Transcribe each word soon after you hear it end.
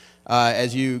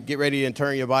As you get ready and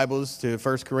turn your Bibles to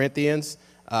 1 Corinthians,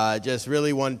 just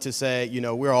really wanted to say,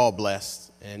 we're all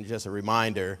blessed. And just a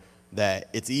reminder that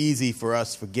it's easy for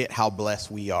us to forget how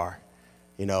blessed we are.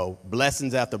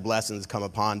 Blessings after blessings come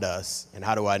upon us. And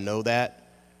how do I know that?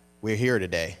 We're here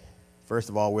today. First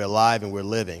of all, we're alive and we're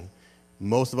living.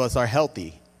 Most of us are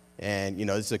healthy. And,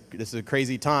 this is a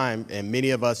crazy time, and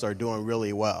many of us are doing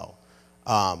really well.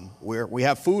 We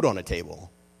have food on the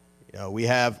table. We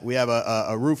have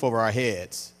a roof over our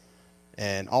heads.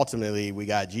 And ultimately, we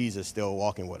got Jesus still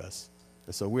walking with us.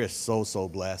 And so we're so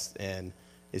blessed. And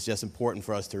it's just important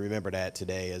for us to remember that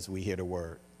today as we hear the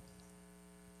word.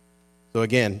 So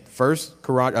again, 1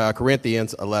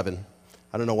 Corinthians 11.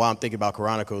 I don't know why I'm thinking about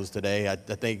Chronicles today. I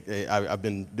think I've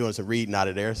been doing some reading out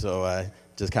of there, so I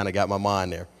just kind of got my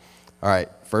mind there. All right,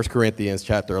 1 Corinthians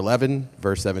chapter 11,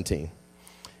 verse 17.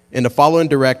 In the following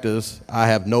directives, I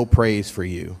have no praise for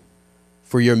you,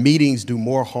 for your meetings do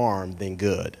more harm than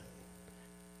good.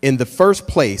 In the first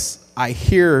place, I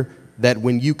hear that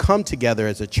when you come together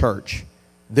as a church,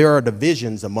 there are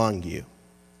divisions among you.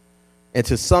 And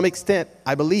to some extent,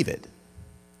 I believe it.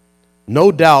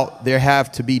 No doubt there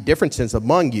have to be differences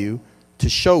among you to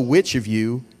show which of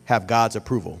you have God's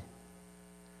approval.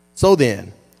 So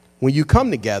then, when you come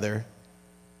together,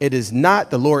 it is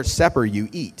not the Lord's Supper you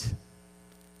eat.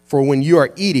 For when you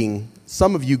are eating,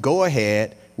 some of you go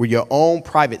ahead with your own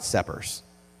private suppers.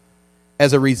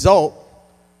 As a result,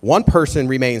 one person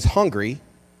remains hungry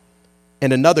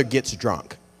and another gets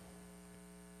drunk.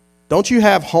 Don't you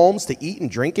have homes to eat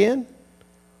and drink in?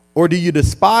 Or do you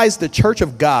despise the church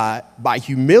of God by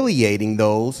humiliating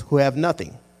those who have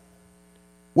nothing?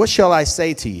 What shall I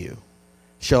say to you?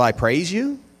 Shall I praise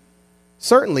you?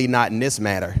 Certainly not in this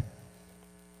matter.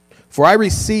 For I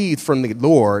received from the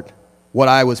Lord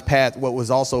what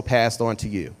was also passed on to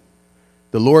you.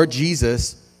 The Lord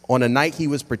Jesus, on the night he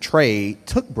was betrayed,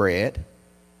 took bread,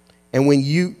 and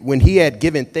when he had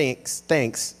given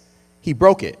thanks, he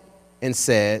broke it and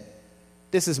said,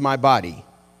 "This is my body,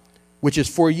 which is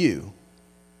for you.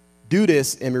 Do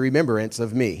this in remembrance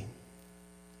of me."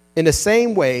 In the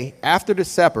same way, after the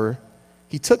supper,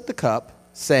 he took the cup,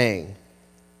 saying,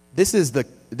 This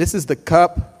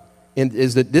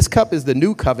cup is the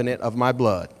new covenant of my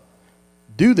blood.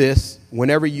 Do this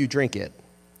whenever you drink it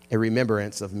in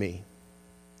remembrance of me.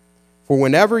 For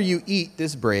whenever you eat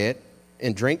this bread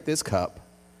and drink this cup,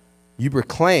 you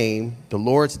proclaim the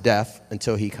Lord's death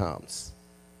until he comes.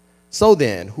 So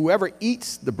then, whoever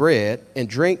eats the bread and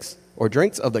drinks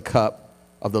of the cup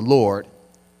of the Lord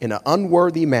in an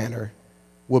unworthy manner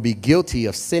will be guilty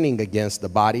of sinning against the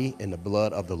body and the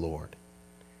blood of the Lord.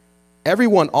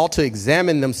 Everyone ought to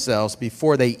examine themselves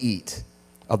before they eat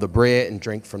of the bread and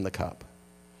drink from the cup.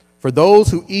 For those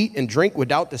who eat and drink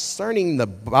without discerning the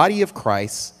body of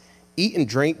Christ eat and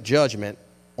drink judgment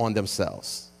on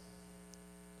themselves.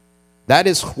 That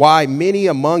is why many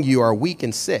among you are weak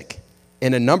and sick,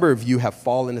 and a number of you have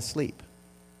fallen asleep.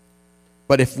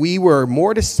 But if we were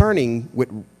more discerning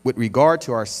with regard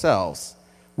to ourselves,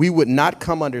 we would not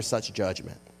come under such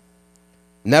judgment.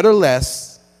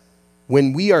 Nevertheless,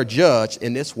 when we are judged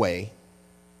in this way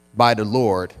by the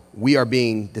Lord, we are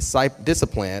being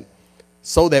disciplined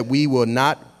so that we will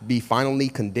not be finally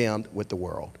condemned with the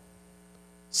world.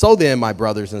 So then, my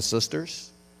brothers and sisters,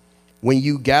 when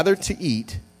you gather to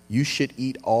eat, you should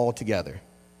eat all together.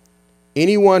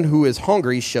 Anyone who is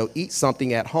hungry shall eat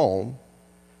something at home,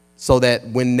 so that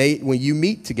when you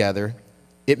meet together,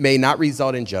 it may not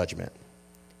result in judgment.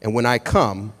 And when I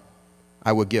come,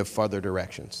 I will give further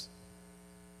directions.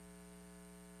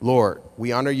 Lord,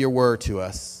 we honor your word to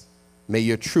us. May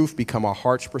your truth become our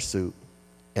heart's pursuit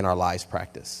and our lives'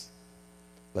 practice.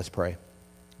 Let's pray.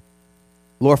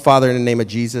 Lord, Father, in the name of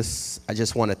Jesus, I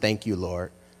just want to thank you,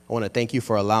 Lord. I want to thank you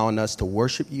for allowing us to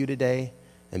worship you today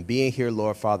and being here,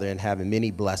 Lord, Father, and having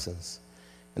many blessings.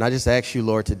 And I just ask you,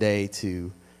 Lord, today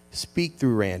to speak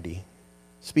through Randy.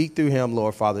 Speak through him,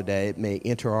 Lord, Father, that it may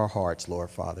enter our hearts,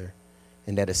 Lord, Father,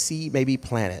 and that a seed may be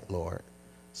planted, Lord,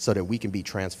 so that we can be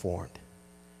transformed.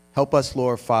 Help us,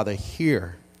 Lord, Father,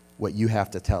 hear what you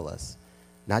have to tell us.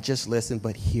 Not just listen,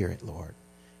 but hear it, Lord.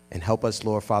 And help us,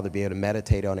 Lord, Father, be able to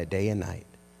meditate on it day and night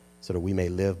so that we may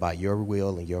live by your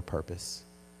will and your purpose.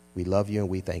 We love you and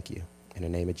we thank you. In the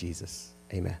name of Jesus,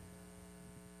 amen.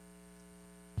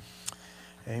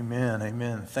 Amen,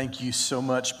 amen. Thank you so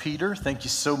much, Peter. Thank you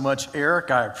so much,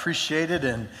 Eric. I appreciate it.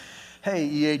 And hey,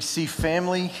 EHC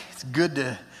family, it's good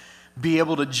to be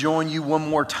able to join you one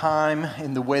more time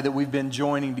in the way that we've been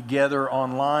joining together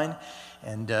online.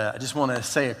 And I just want to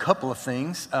say a couple of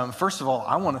things. First of all,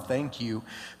 I want to thank you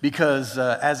because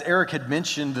as Eric had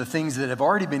mentioned, the things that have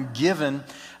already been given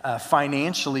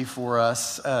financially for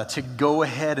us to go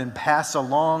ahead and pass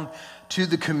along to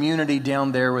the community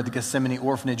down there with the Gethsemane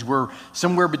Orphanage. We're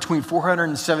somewhere between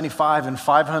 $475 and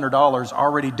 $500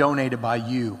 already donated by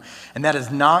you. And that is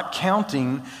not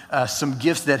counting some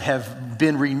gifts that have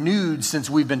been renewed since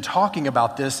we've been talking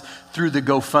about this through the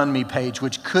GoFundMe page,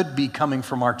 which could be coming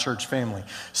from our church family.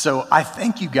 So I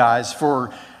thank you guys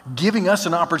for giving us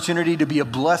an opportunity to be a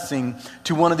blessing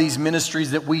to one of these ministries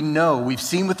that we've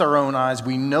seen with our own eyes.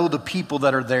 We know the people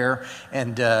that are there,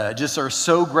 and just are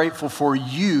so grateful for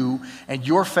you and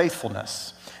your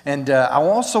faithfulness. And I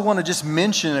also want to just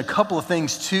mention a couple of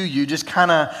things to you, just kind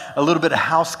of a little bit of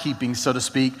housekeeping, so to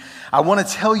speak. I want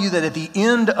to tell you that at the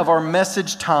end of our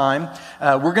message time,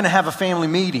 we're going to have a family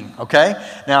meeting, okay?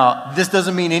 Now, this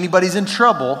doesn't mean anybody's in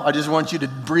trouble. I just want you to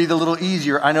breathe a little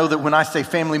easier. I know that when I say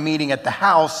family meeting at the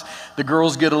house, the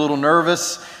girls get a little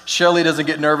nervous. Shelly doesn't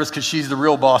get nervous because she's the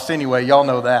real boss anyway. Y'all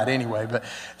know that anyway. But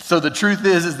so the truth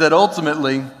is that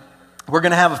ultimately, we're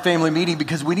going to have a family meeting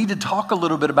because we need to talk a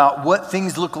little bit about what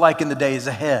things look like in the days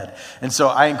ahead. And so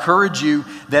I encourage you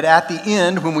that at the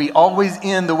end, when we always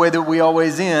end the way that we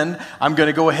always end, I'm going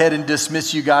to go ahead and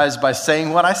dismiss you guys by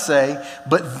saying what I say.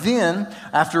 But then,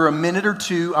 after a minute or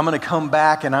two, I'm going to come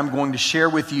back and I'm going to share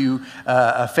with you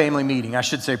a family meeting. I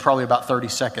should say probably about 30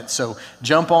 seconds. So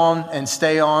jump on and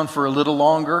stay on for a little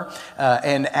longer.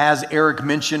 And as Eric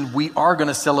mentioned, we are going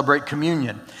to celebrate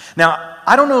communion. Now,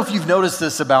 I don't know if you've noticed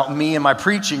this about me and my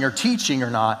preaching or teaching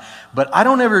or not, but I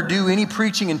don't ever do any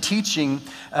preaching and teaching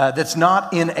that's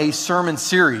not in a sermon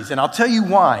series. And I'll tell you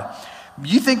why.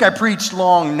 You think I preach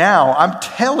long now. I'm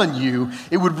telling you,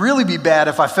 it would really be bad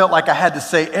if I felt like I had to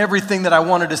say everything that I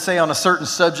wanted to say on a certain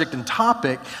subject and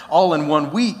topic all in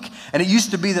 1 week. And it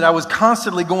used to be that I was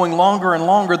constantly going longer and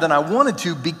longer than I wanted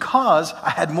to because I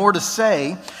had more to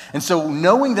say. And so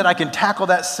knowing that I can tackle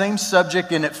that same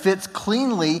subject and it fits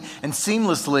cleanly and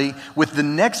seamlessly with the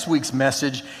next week's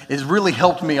message has really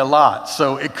helped me a lot.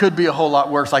 So it could be a whole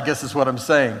lot worse, I guess is what I'm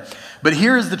saying. But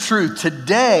here is the truth.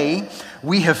 Today,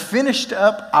 we have finished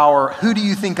up our Who Do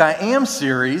You Think I Am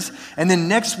series, and then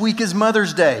next week is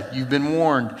Mother's Day. You've been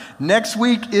warned. Next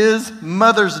week is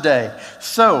Mother's Day.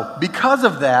 So, because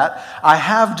of that, I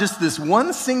have just this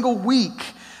one single week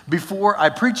before I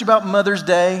preach about Mother's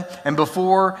Day and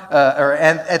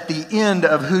and at the end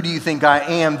of Who Do You Think I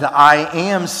Am, the I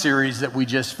Am series that we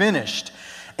just finished.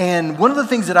 And one of the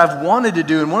things that I've wanted to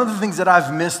do, and one of the things that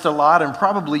I've missed a lot, and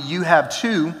probably you have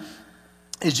too,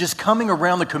 is just coming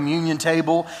around the communion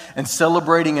table and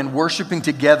celebrating and worshiping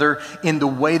together in the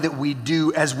way that we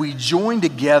do as we join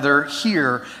together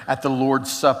here at the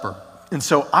Lord's Supper. And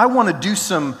so I want to do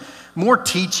some more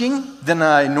teaching than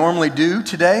I normally do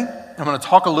today. I'm going to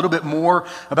talk a little bit more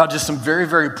about just some very,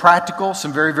 very practical,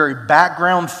 some very, very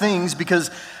background things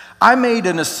because I made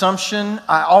an assumption.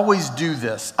 I always do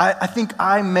this. I think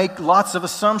I make lots of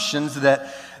assumptions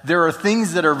that there are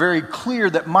things that are very clear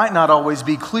that might not always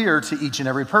be clear to each and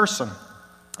every person.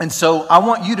 And so I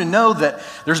want you to know that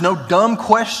there's no dumb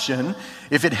question.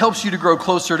 If it helps you to grow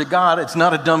closer to God, it's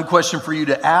not a dumb question for you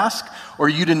to ask or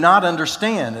you to not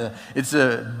understand. It's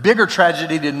a bigger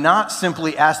tragedy to not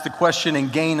simply ask the question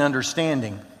and gain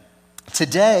understanding.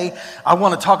 Today, I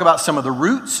want to talk about some of the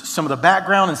roots, some of the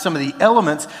background, and some of the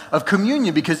elements of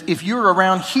communion, because if you're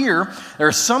around here, there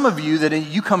are some of you that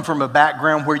you come from a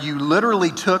background where you literally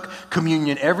took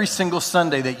communion every single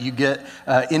Sunday that you get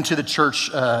into the church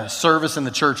service and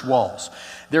the church walls.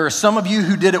 There are some of you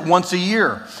who did it once a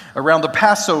year around the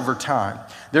Passover time.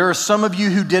 There are some of you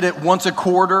who did it once a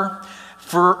quarter.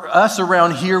 For us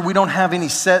around here, we don't have any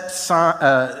set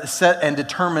and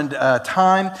determined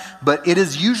time, but it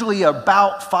is usually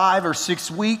about 5 or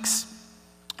 6 weeks.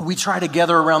 We try to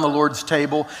gather around the Lord's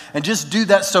table and just do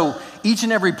that so each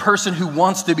and every person who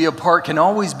wants to be a part can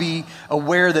always be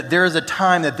aware that there is a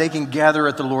time that they can gather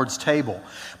at the Lord's table.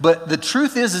 But the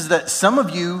truth is that some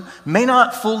of you may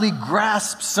not fully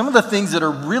grasp some of the things that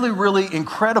are really, really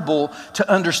incredible to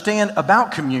understand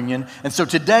about communion. And so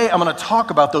today I'm going to talk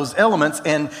about those elements.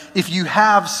 And if you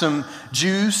have some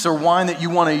juice or wine that you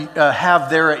want to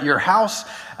have there at your house,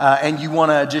 and you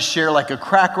want to just share like a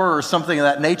cracker or something of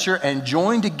that nature and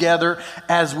join together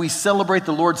as we celebrate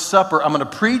the Lord's Supper. I'm going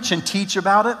to preach and teach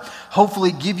about it,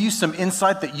 hopefully give you some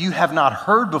insight that you have not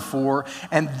heard before,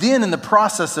 and then in the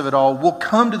process of it all, we'll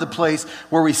come to the place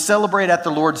where we celebrate at the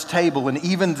Lord's table, and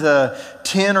even the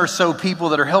 10 or so people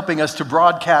that are helping us to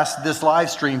broadcast this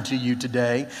live stream to you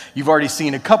today. You've already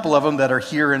seen a couple of them that are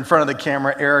here in front of the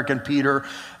camera, Eric and Peter,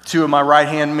 two of my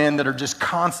right-hand men that are just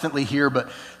constantly here,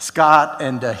 but Scott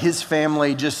and his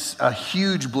family, just a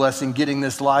huge blessing getting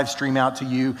this live stream out to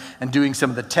you and doing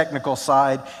some of the technical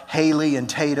side, Haley and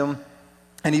Tatum.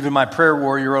 and even my prayer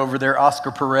warrior over there,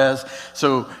 Oscar Perez.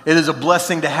 So it is a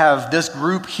blessing to have this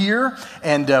group here,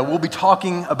 and we'll be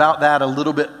talking about that a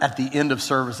little bit at the end of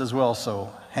service as well,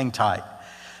 so hang tight.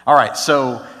 All right,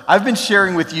 so I've been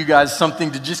sharing with you guys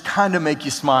something to just kind of make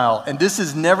you smile, and this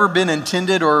has never been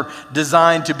intended or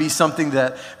designed to be something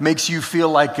that makes you feel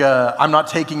like I'm not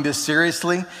taking this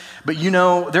seriously, but you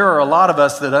know, there are a lot of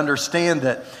us that understand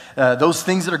that those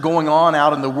things that are going on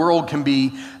out in the world can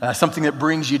be something that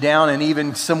brings you down and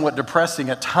even somewhat depressing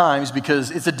at times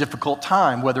because it's a difficult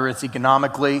time, whether it's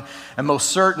economically and most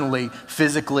certainly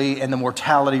physically, and the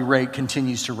mortality rate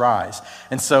continues to rise.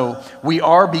 And so we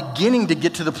are beginning to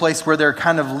get to the place where they're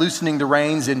kind of loosening the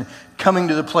reins and coming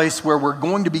to the place where we're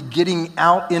going to be getting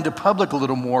out into public a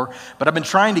little more. But I've been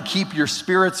trying to keep your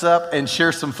spirits up and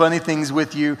share some funny things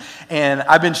with you. And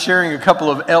I've been sharing a couple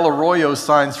of El Arroyo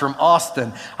signs from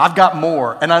Austin. I've got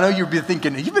more. And I know you'll be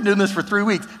thinking, you've been doing this for 3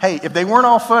 weeks. Hey, if they weren't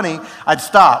all funny, I'd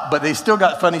stop. But they still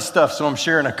got funny stuff, so I'm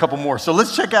sharing a couple more. So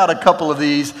let's check out a couple of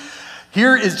these.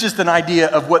 Here is just an idea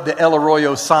of what the El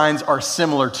Arroyo signs are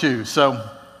similar to. So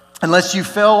unless you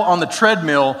fell on the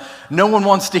treadmill, no one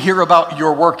wants to hear about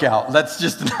your workout. That's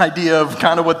just an idea of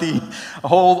kind of what the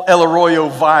whole El Arroyo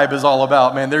vibe is all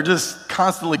about, man. They're just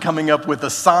constantly coming up with a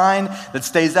sign that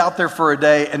stays out there for a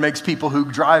day and makes people who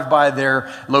drive by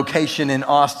their location in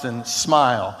Austin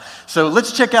smile. So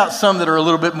let's check out some that are a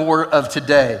little bit more of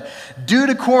today. Due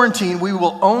to quarantine, we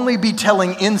will only be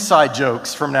telling inside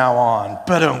jokes from now on.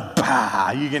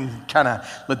 Ba-dum-bah. You can kind of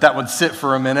let that one sit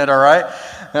for a minute, all right?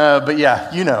 But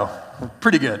yeah, you know,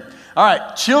 pretty good. All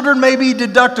right, children may be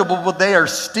deductible, but they are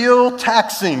still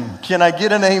taxing. Can I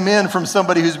get an amen from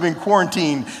somebody who's been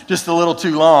quarantined just a little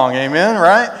too long? Amen,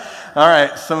 right? All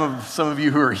right, some of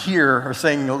you who are here are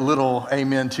saying a little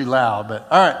amen too loud. But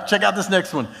all right, check out this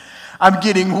next one. I'm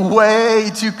getting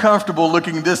way too comfortable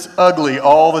looking this ugly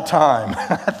all the time.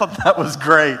 I thought that was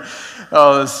great.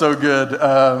 Oh, that's so good.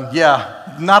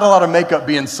 Yeah, not a lot of makeup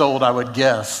being sold, I would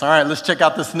guess. All right, let's check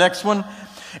out this next one.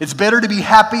 It's better to be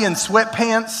happy in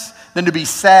sweatpants than to be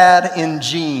sad in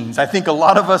jeans. I think a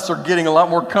lot of us are getting a lot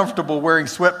more comfortable wearing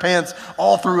sweatpants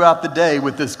all throughout the day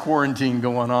with this quarantine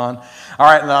going on. All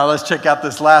right, now let's check out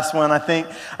this last one. I think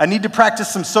I need to practice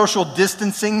some social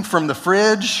distancing from the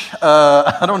fridge.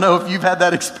 I don't know if you've had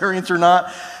that experience or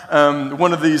not.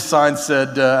 One of these signs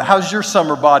said, how's your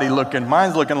summer body looking?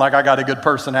 Mine's looking like I got a good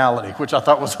personality, which I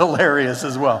thought was hilarious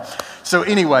as well. So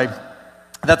anyway,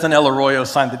 that's an El Arroyo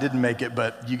sign that didn't make it,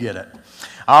 but you get it.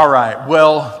 All right,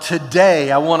 well,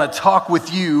 today I want to talk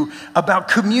with you about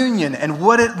communion and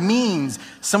what it means,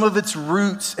 some of its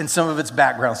roots and some of its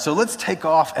background. So let's take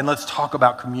off and let's talk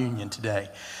about communion today.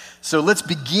 So let's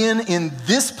begin in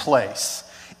this place.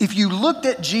 If you looked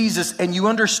at Jesus and you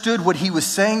understood what he was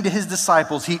saying to his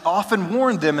disciples, he often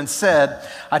warned them and said,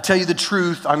 I tell you the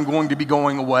truth, I'm going to be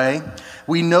going away.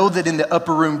 We know that in the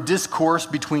upper room discourse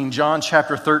between John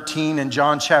chapter 13 and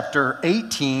John chapter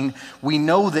 18, we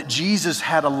know that Jesus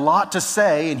had a lot to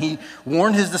say and he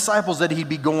warned his disciples that he'd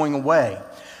be going away.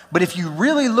 But if you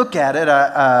really look at it,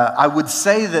 I would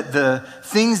say that the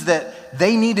things that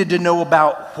they needed to know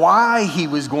about why he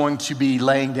was going to be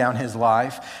laying down his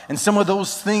life, and some of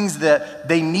those things that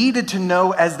they needed to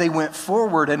know as they went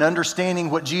forward and understanding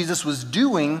what Jesus was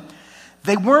doing,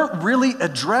 they weren't really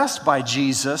addressed by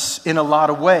Jesus in a lot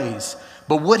of ways.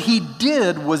 But what he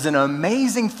did was an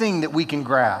amazing thing that we can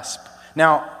grasp.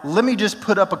 Now, let me just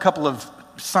put up a couple of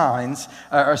signs,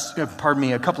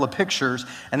 a couple of pictures,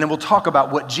 and then we'll talk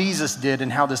about what Jesus did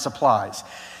and how this applies.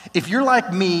 If you're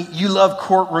like me, you love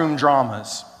courtroom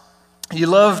dramas. You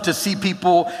love to see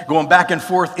people going back and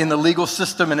forth in the legal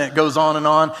system, and it goes on and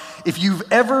on. If you've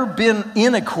ever been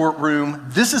in a courtroom,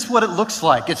 this is what it looks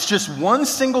like. It's just one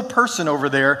single person over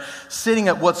there sitting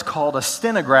at what's called a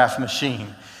stenograph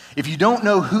machine. If you don't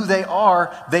know who they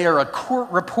are a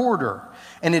court reporter.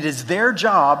 And it is their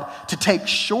job to take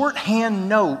shorthand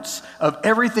notes of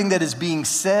everything that is being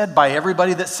said by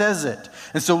everybody that says it.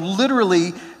 And so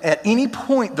literally at any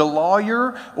point, the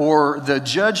lawyer or the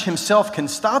judge himself can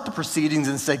stop the proceedings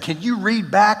and say, can you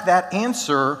read back that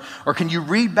answer? Or can you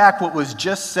read back what was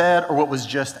just said or what was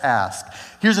just asked?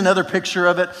 Here's another picture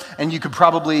of it. And you could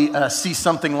probably see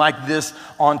something like this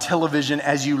on television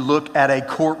as you look at a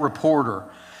court reporter.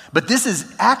 But this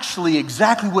is actually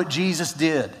exactly what Jesus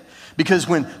did. Because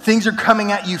when things are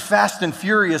coming at you fast and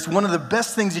furious, one of the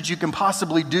best things that you can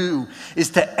possibly do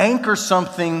is to anchor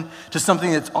something to something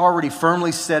that's already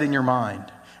firmly set in your mind.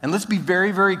 And let's be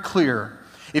very, very clear.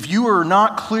 If you are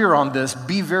not clear on this,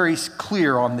 be very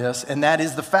clear on this. And that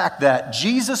is the fact that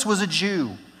Jesus was a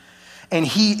Jew. And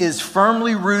he is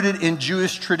firmly rooted in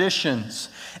Jewish traditions.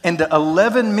 And the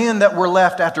 11 men that were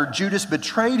left after Judas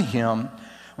betrayed him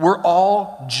were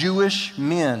all Jewish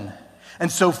men.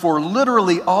 And so for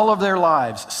literally all of their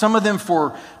lives, some of them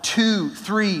for 2,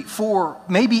 3, 4,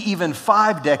 maybe even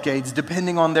 5 decades,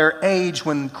 depending on their age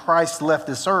when Christ left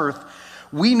this earth,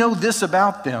 we know this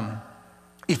about them.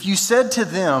 If you said to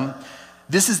them,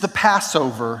 "This is the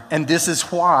Passover and this is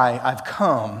why I've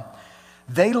come,"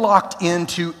 they locked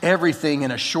into everything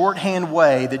in a shorthand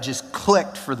way that just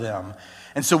clicked for them.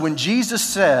 And so when Jesus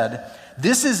said,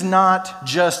 "This is not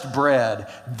just bread.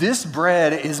 This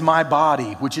bread is my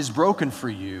body, which is broken for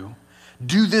you.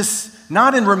 Do this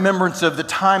not in remembrance of the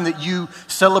time that you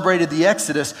celebrated the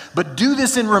Exodus, but do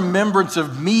this in remembrance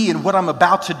of me and what I'm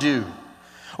about to do."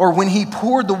 Or when he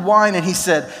poured the wine and he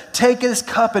said, "Take this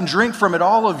cup and drink from it,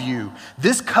 all of you.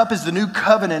 This cup is the new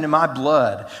covenant in my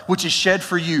blood, which is shed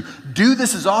for you. Do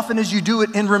this as often as you do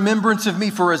it in remembrance of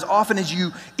me. For as often as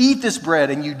you eat this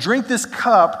bread and you drink this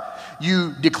cup,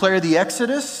 you declare the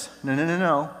Exodus."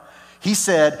 No. He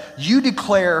said, "You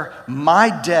declare my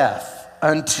death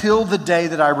until the day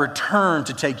that I return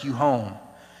to take you home."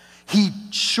 He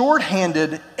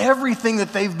shorthanded everything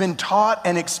that they've been taught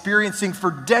and experiencing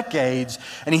for decades.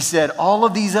 And he said, all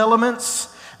of these elements,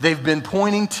 they've been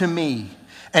pointing to me.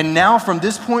 And now from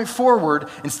this point forward,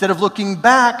 instead of looking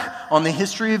back on the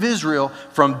history of Israel,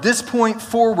 from this point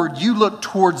forward, you look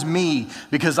towards me,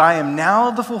 because I am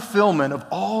now the fulfillment of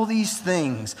all these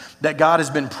things that God has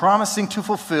been promising to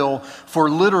fulfill for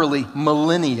literally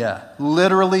millennia.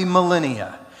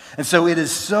 And so it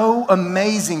is so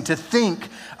amazing to think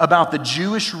about the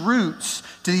Jewish roots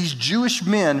to these Jewish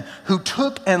men who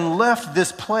took and left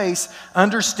this place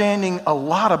understanding a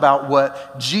lot about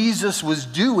what Jesus was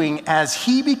doing as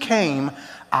he became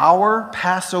our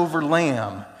Passover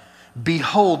lamb.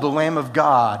 Behold, the Lamb of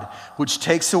God, which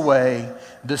takes away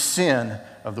the sin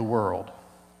of the world.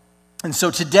 And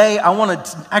so today I'm going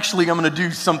to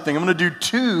do something. I'm going to do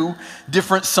 2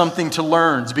 different something to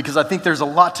learns, because I think there's a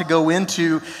lot to go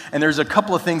into, and there's a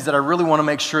couple of things that I really want to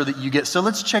make sure that you get. So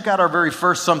let's check out our very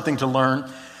first something to learn.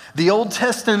 The Old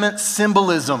Testament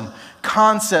symbolism,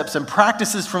 concepts, and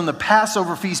practices from the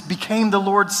Passover feast became the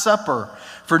Lord's Supper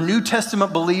for New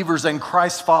Testament believers and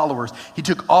Christ followers. He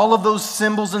took all of those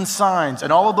symbols and signs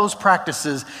and all of those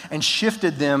practices and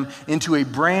shifted them into a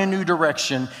brand new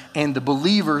direction, and the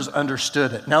believers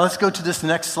understood it. Now let's go to this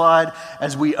next slide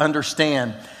as we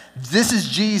understand. This is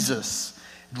Jesus.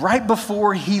 Right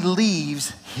before he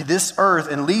leaves this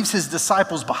earth and leaves his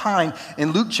disciples behind,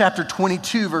 in Luke chapter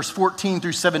 22, verse 14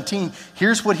 through 17,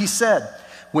 here's what he said.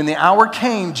 When the hour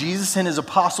came, Jesus and his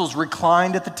apostles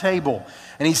reclined at the table,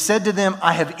 and he said to them,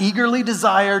 "I have eagerly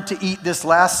desired to eat this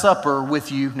Last Supper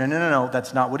with you." No,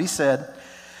 that's not what he said.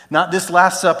 Not this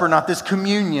Last Supper, not this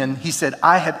communion. He said,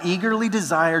 "I have eagerly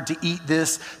desired to eat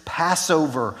this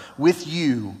Passover with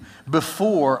you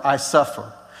before I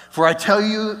suffer. For I tell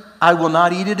you, I will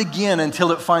not eat it again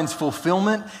until it finds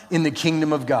fulfillment in the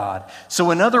kingdom of God."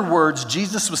 So in other words,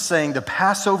 Jesus was saying the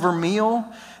Passover meal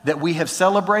that we have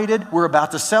celebrated, we're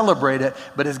about to celebrate it,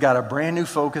 but it's got a brand new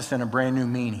focus and a brand new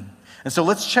meaning. And so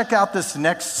let's check out this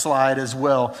next slide as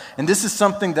well. And this is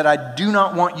something that I do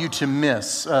not want you to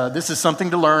miss. This is something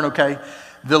to learn, okay?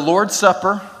 The Lord's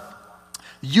Supper,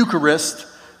 Eucharist,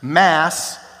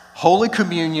 Mass, Holy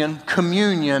Communion,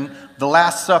 Communion, the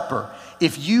Last Supper.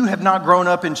 If you have not grown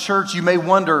up in church, you may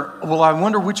wonder, well, I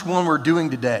wonder which one we're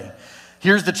doing today.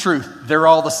 Here's the truth. They're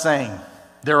all the same.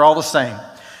 They're all the same.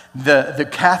 The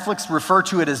Catholics refer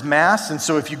to it as Mass, and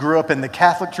so if you grew up in the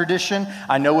Catholic tradition,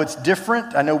 I know it's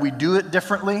different. I know we do it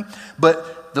differently,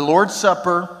 but the Lord's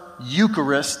Supper,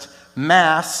 Eucharist,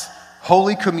 Mass,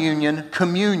 Holy Communion,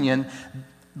 Communion,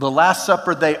 the Last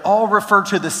Supper, they all refer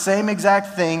to the same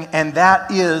exact thing, and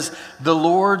that is the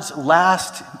Lord's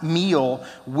last meal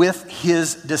with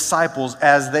his disciples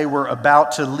as they were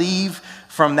about to leave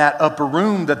from that upper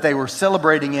room that they were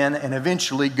celebrating in and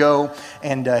eventually go,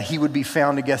 and he would be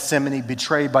found in Gethsemane,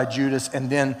 betrayed by Judas, and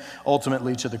then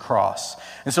ultimately to the cross.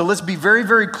 And so let's be very,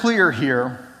 very clear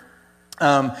here.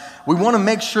 We want to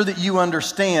make sure that you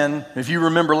understand. If you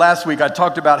remember last week, I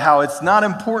talked about how it's not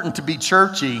important to be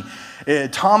churchy.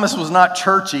 Thomas was not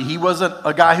churchy. He wasn't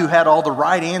a guy who had all the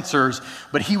right answers,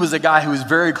 but he was a guy who was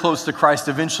very close to Christ,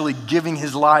 eventually giving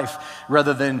his life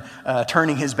rather than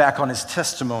turning his back on his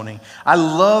testimony. I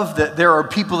love that there are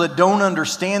people that don't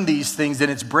understand these things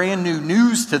and it's brand new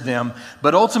news to them,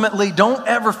 but ultimately don't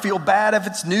ever feel bad if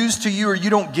it's news to you or you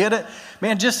don't get it.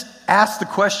 Man, just ask the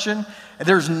question.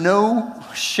 There's no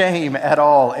shame at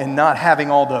all in not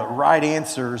having all the right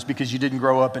answers because you didn't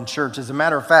grow up in church. As a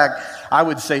matter of fact, I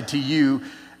would say to you,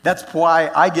 That's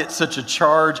why I get such a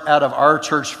charge out of our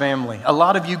church family. A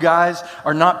lot of you guys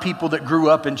are not people that grew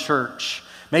up in church.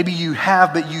 Maybe you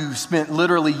have, but you spent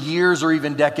literally years or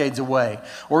even decades away.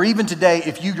 Or even today,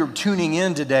 if you're tuning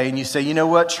in today and you say, you know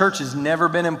what, church has never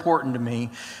been important to me,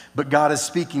 but God is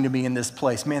speaking to me in this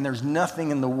place. Man, there's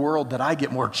nothing in the world that I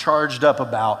get more charged up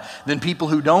about than people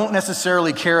who don't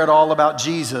necessarily care at all about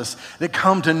Jesus, that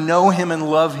come to know him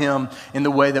and love him in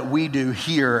the way that we do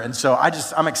here. And so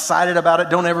I'm excited about it.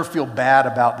 Don't ever feel bad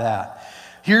about that.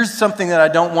 Here's something that I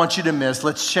don't want you to miss.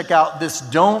 Let's check out this.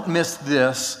 Don't miss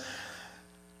this.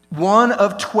 One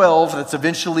of 12 that's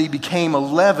eventually became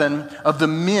 11 of the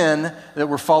men that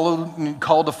were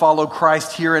called to follow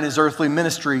Christ here in his earthly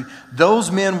ministry,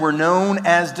 those men were known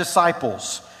as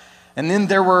disciples. And then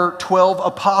there were 12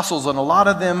 apostles, and a lot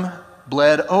of them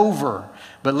bled over.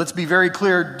 But let's be very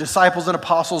clear, disciples and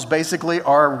apostles basically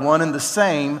are one and the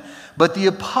same. But the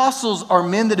apostles are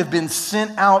men that have been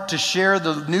sent out to share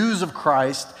the news of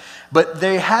Christ. But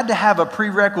they had to have a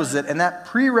prerequisite, and that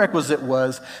prerequisite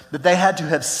was that they had to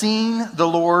have seen the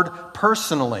Lord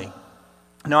personally.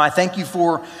 Now, I thank you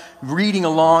for reading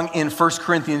along in 1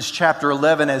 Corinthians chapter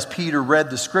 11 as Peter read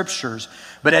the scriptures.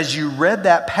 But as you read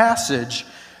that passage,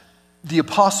 the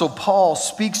Apostle Paul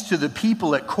speaks to the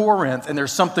people at Corinth, and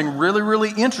there's something really,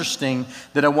 really interesting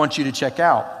that I want you to check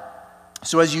out.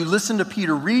 So as you listen to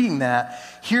Peter reading that,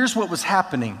 here's what was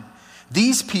happening.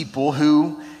 These people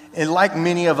who, and like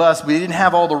many of us, we didn't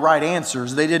have all the right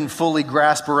answers. They didn't fully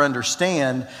grasp or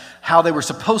understand how they were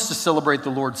supposed to celebrate the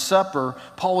Lord's Supper.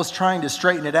 Paul was trying to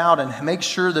straighten it out and make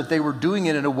sure that they were doing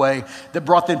it in a way that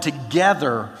brought them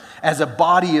together as a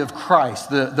body of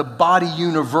Christ, the body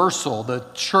universal, the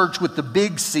church with the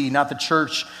big C, not the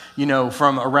church,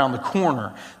 from around the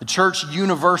corner. The church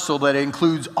universal that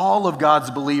includes all of God's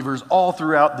believers all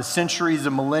throughout the centuries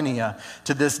and millennia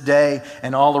to this day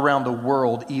and all around the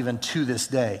world even to this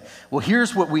day. Well,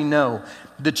 here's what we know.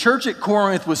 The church at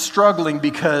Corinth was struggling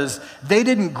because they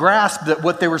didn't grasp that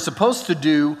what they were supposed to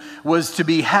do was to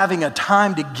be having a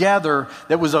time together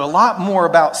that was a lot more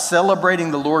about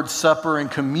celebrating the Lord's Supper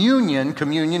and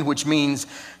communion, which means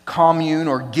commune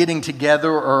or getting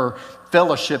together or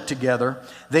fellowship together.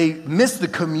 They missed the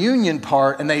communion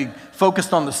part and they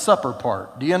focused on the supper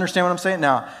part. Do you understand what I'm saying?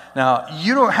 Now,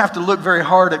 you don't have to look very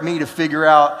hard at me to figure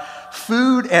out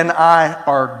food and I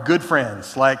are good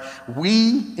friends. Like,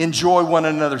 we enjoy one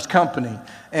another's company.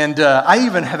 And I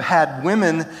even have had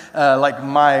women, like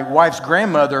my wife's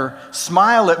grandmother,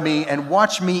 smile at me and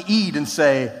watch me eat and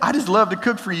say, I just love to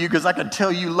cook for you because I can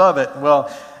tell you love it.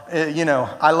 Well,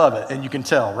 I love it, and you can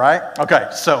tell, right? Okay,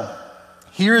 so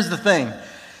here's the thing.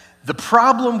 The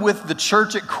problem with the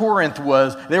church at Corinth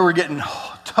was they were getting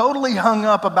totally hung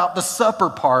up about the supper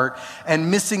part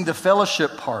and missing the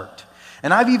fellowship part.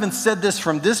 And I've even said this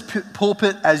from this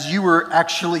pulpit as you were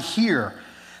actually here,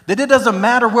 that it doesn't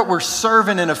matter what we're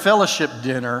serving in a fellowship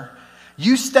dinner.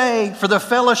 You stay for the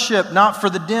fellowship, not for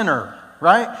the dinner,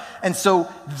 right? And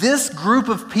so this group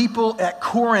of people at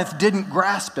Corinth didn't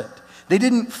grasp it. They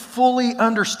didn't fully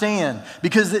understand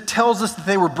because it tells us that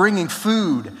they were bringing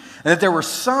food and that there were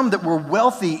some that were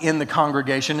wealthy in the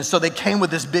congregation. And so they came with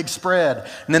this big spread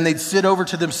and then they'd sit over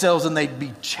to themselves and they'd be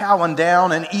chowing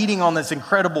down and eating on this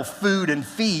incredible food and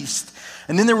feast.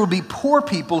 And then there would be poor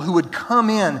people who would come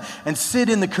in and sit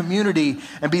in the community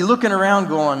and be looking around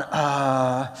going,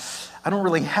 I don't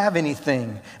really have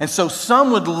anything. And so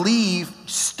some would leave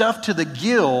stuffed to the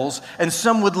gills and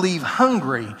some would leave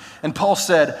hungry. And Paul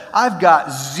said, I've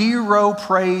got zero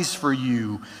praise for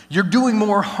you. You're doing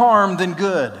more harm than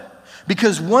good.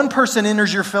 Because one person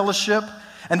enters your fellowship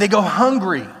and they go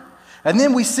hungry. And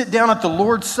then we sit down at the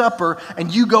Lord's Supper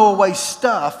and you go away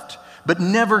stuffed, but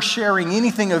never sharing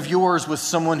anything of yours with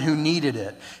someone who needed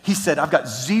it. He said, I've got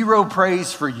zero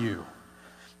praise for you.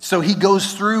 So he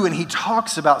goes through and he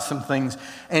talks about some things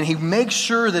and he makes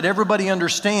sure that everybody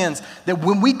understands that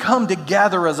when we come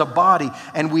together as a body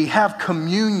and we have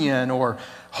communion or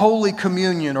Holy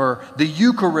Communion or the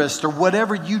Eucharist or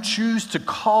whatever you choose to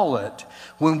call it,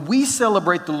 when we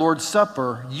celebrate the Lord's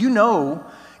Supper,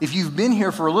 if you've been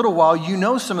here for a little while, you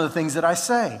know some of the things that I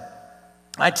say.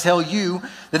 I tell you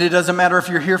that it doesn't matter if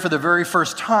you're here for the very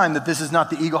first time, that this is not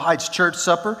the Eagle Heights Church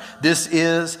Supper. This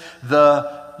is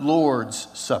the Lord's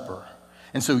Supper.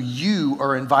 And so you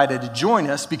are invited to join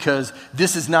us because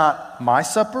this is not my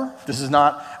supper. This is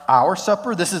not our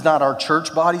supper. This is not our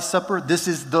church body supper. This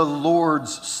is the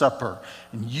Lord's Supper.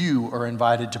 And you are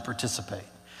invited to participate.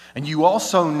 And you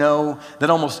also know that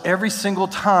almost every single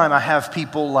time I have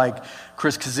people like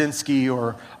Chris Kaczynski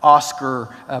or Oscar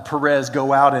Perez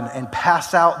go out and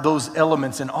pass out those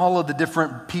elements, and all of the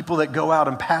different people that go out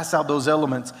and pass out those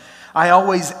elements, I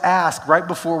always ask right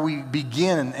before we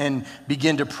begin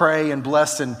to pray and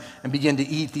bless and begin to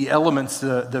eat the elements,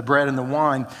 the bread and the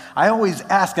wine, I always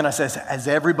ask and I say, has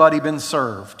everybody been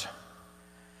served?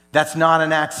 That's not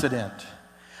an accident.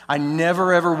 I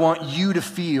never ever want you to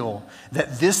feel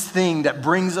that this thing that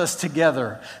brings us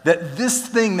together, that this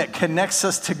thing that connects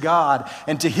us to God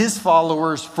and to His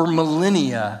followers for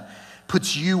millennia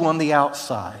puts you on the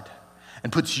outside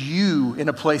and puts you in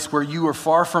a place where you are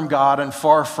far from God and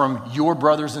far from your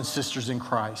brothers and sisters in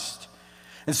Christ.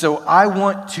 And so I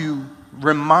want to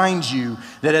remind you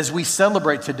that as we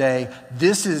celebrate today,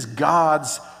 this is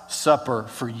God's supper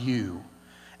for you.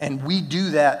 And we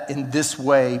do that in this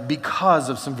way because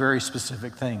of some very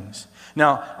specific things.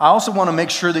 Now, I also want to make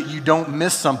sure that you don't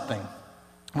miss something.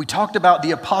 We talked about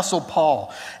the Apostle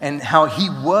Paul and how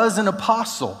he was an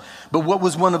apostle. But what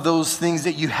was one of those things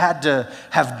that you had to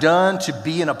have done to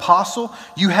be an apostle?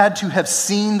 You had to have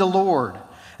seen the Lord.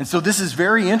 And so this is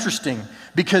very interesting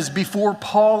because before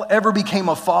Paul ever became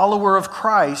a follower of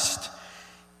Christ,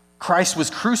 Christ was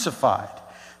crucified.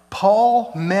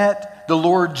 Paul met the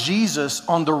Lord Jesus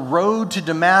on the road to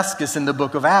Damascus in the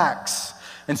book of Acts.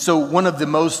 And so one of the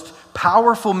most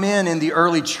powerful men in the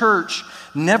early church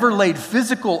never laid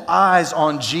physical eyes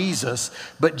on Jesus,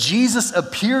 but Jesus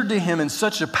appeared to him in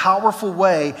such a powerful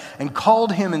way and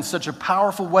called him in such a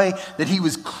powerful way that he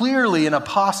was clearly an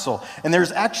apostle. And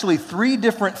there's actually 3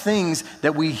 different things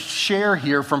that we share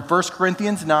here from 1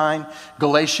 Corinthians 9,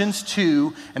 Galatians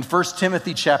 2, and 1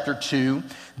 Timothy chapter 2.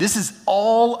 This is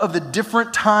all of the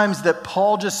different times that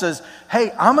Paul just says,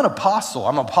 hey, I'm an apostle.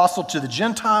 I'm an apostle to the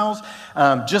Gentiles.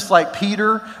 Just like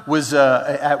Peter was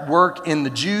at work in the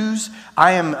Jews,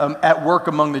 I am at work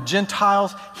among the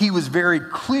Gentiles. He was very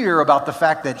clear about the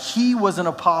fact that he was an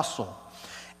apostle.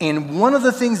 And one of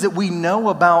the things that we know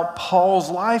about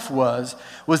Paul's life was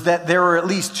that there are at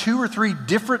least 2 or 3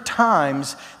 different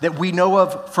times that we know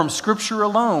of from Scripture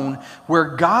alone where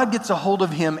God gets a hold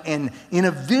of him and in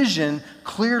a vision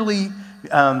clearly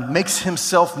makes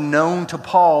himself known to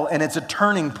Paul, and it's a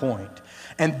turning point.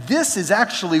 And this is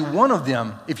actually one of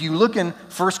them if you look in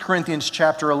 1 Corinthians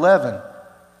chapter 11.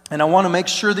 And I want to make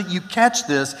sure that you catch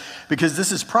this because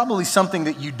this is probably something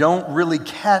that you don't really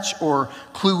catch or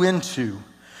clue into.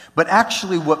 But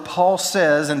actually what Paul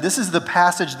says, and this is the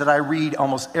passage that I read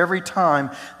almost every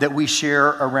time that we share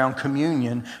around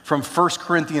communion from 1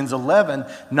 Corinthians 11,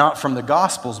 not from the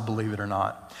Gospels, believe it or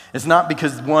not. It's not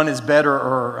because one is better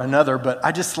or another, but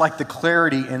I just like the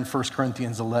clarity in 1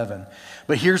 Corinthians 11.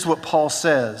 But here's what Paul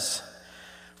says.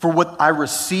 For what I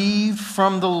received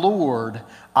from the Lord,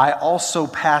 I also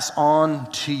pass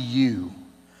on to you.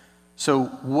 So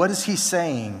what is he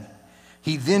saying?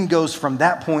 He then goes from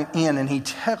that point in and he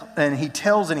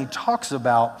tells and he talks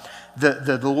about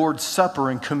the Lord's Supper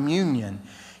and communion.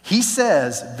 He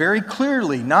says very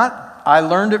clearly, not I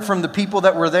learned it from the people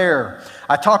that were there.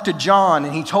 I talked to John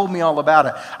and he told me all about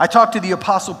it. I talked to the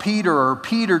Apostle Peter, or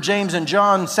Peter, James, and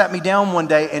John sat me down one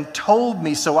day and told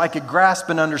me so I could grasp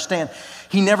and understand.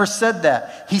 He never said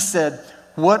that. He said,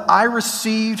 what I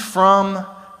received from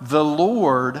the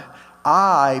Lord,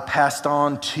 I passed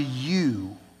on to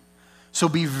you. So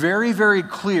be very, very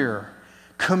clear.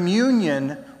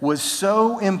 Communion was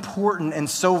so important and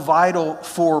so vital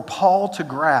for Paul to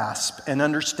grasp and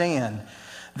understand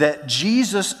that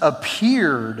Jesus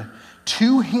appeared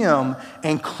to him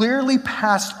and clearly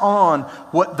passed on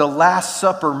what the Last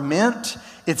Supper meant,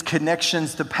 its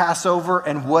connections to Passover,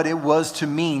 and what it was to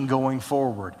mean going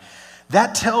forward.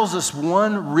 That tells us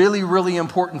one really, really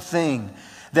important thing.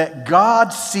 That God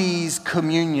sees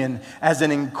communion as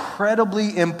an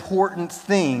incredibly important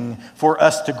thing for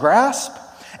us to grasp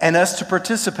and us to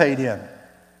participate in.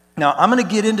 Now, I'm going to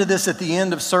get into this at the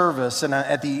end of service and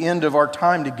at the end of our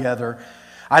time together.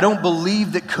 I don't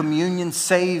believe that communion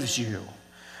saves you.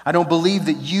 I don't believe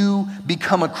that you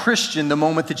become a Christian the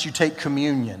moment that you take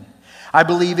communion. I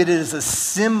believe it is a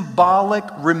symbolic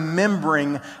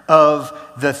remembering of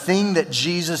the thing that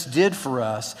Jesus did for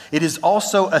us. It is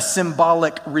also a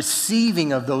symbolic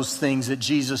receiving of those things that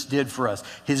Jesus did for us.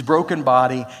 His broken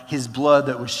body, His blood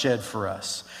that was shed for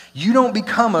us. You don't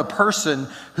become a person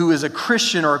who is a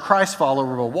Christian or a Christ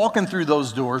follower walking through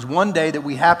those doors one day that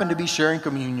we happen to be sharing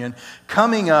communion,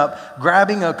 coming up,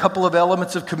 grabbing a couple of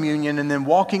elements of communion, and then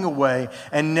walking away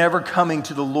and never coming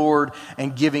to the Lord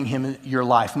and giving him your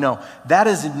life. No, that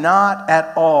is not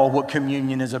at all what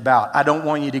communion is about. I don't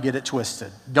want you to get it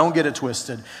twisted. Don't get it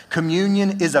twisted.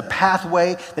 Communion is a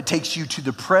pathway that takes you to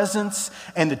the presence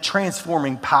and the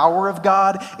transforming power of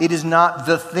God. It is not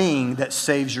the thing that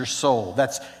saves your soul.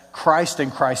 That's Christ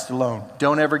and Christ alone.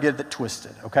 Don't ever get it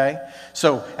twisted, okay?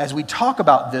 So as we talk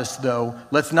about this, though,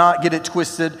 let's not get it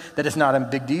twisted that it's not a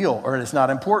big deal or it's not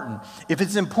important. If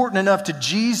it's important enough to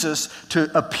Jesus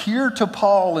to appear to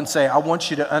Paul and say, I want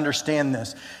you to understand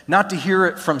this, not to hear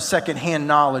it from secondhand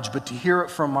knowledge, but to hear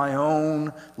it from my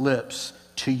own lips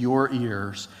to your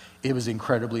ears, it was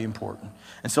incredibly important.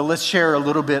 And so let's share a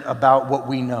little bit about what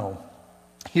we know.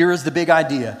 Here is the big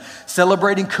idea.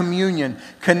 Celebrating communion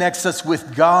connects us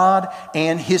with God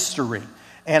and history.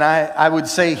 And I would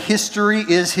say history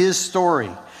is his story.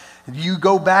 You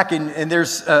go back and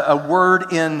there's a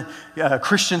word in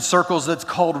Christian circles that's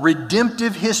called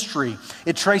redemptive history.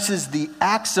 It traces the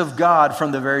acts of God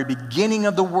from the very beginning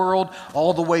of the world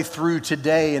all the way through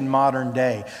today in modern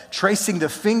day. Tracing the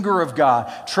finger of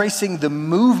God, tracing the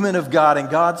movement of God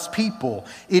and God's people.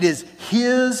 It is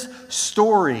his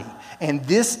story. And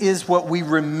this is what we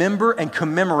remember and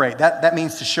commemorate. That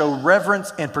means to show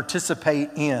reverence and participate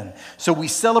in. So we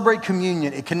celebrate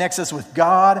communion. It connects us with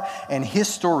God and his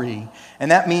story.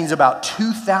 And that means about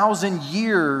 2,000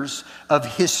 years of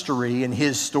history and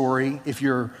his story if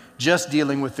you're just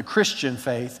dealing with the Christian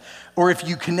faith. Or if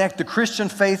you connect the Christian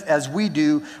faith as we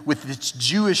do with its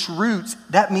Jewish roots,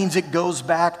 that means it goes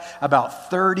back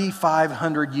about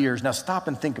 3,500 years. Now stop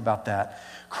and think about that.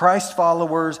 Christ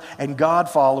followers and God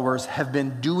followers have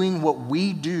been doing what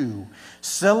we do,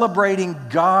 celebrating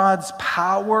God's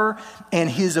power and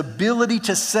his ability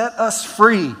to set us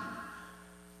free.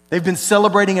 They've been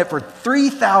celebrating it for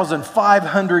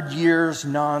 3,500 years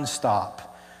nonstop.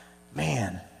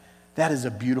 Man, that is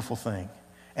a beautiful thing.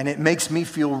 And it makes me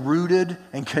feel rooted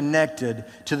and connected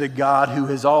to the God who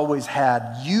has always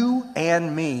had you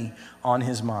and me on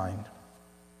his mind.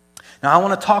 Now, I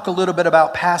want to talk a little bit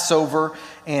about Passover,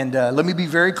 and let me be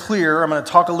very clear. I'm going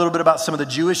to talk a little bit about some of the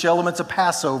Jewish elements of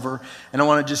Passover, and I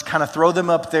want to just kind of throw them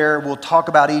up there. We'll talk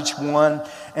about each one,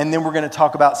 and then we're going to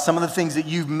talk about some of the things that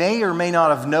you may or may not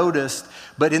have noticed,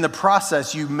 but in the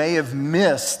process, you may have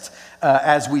missed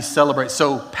as we celebrate.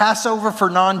 So, Passover for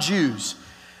non-Jews.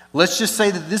 Let's just say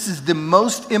that this is the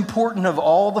most important of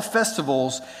all the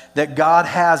festivals that God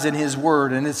has in his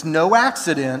word, and it's no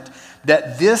accident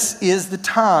that this is the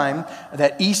time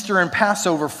that Easter and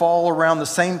Passover fall around the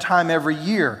same time every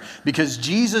year, because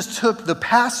Jesus took the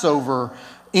Passover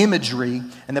imagery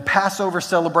and the Passover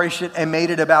celebration and made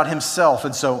it about himself.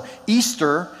 And so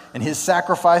Easter and his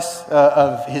sacrifice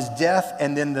of his death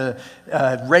and then the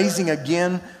raising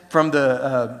again from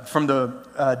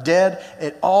the dead,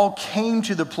 it all came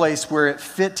to the place where it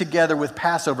fit together with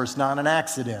Passover. It's not an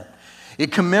accident.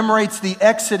 It commemorates the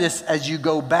Exodus as you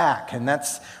go back, and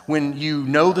that's when you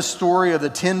know the story of the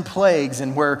 10 plagues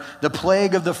and where the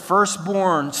plague of the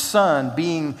firstborn son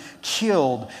being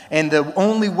killed, and the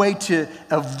only way to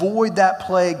avoid that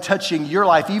plague touching your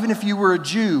life, even if you were a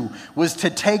Jew, was to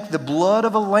take the blood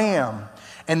of a lamb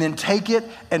and then take it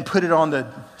and put it on the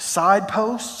side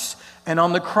posts and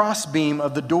on the crossbeam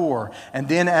of the door. And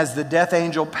then as the death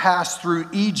angel passed through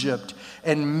Egypt,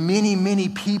 and many, many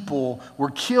people were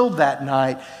killed that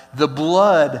night, the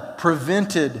blood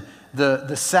prevented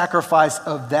the sacrifice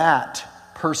of that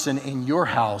person in your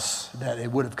house that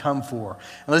it would have come for.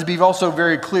 And let's be also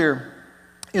very clear,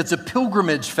 it's a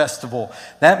pilgrimage festival.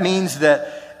 That means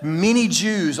that many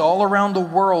Jews all around the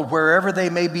world, wherever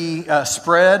they may be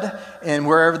spread and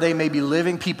wherever they may be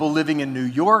living, people living in New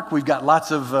York. We've got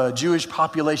lots of Jewish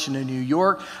population in New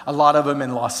York, a lot of them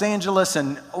in Los Angeles,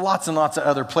 and lots of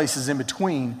other places in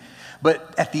between.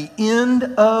 But at the end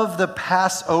of the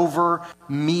Passover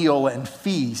meal and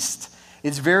feast,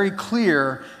 it's very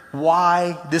clear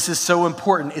why this is so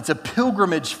important. It's a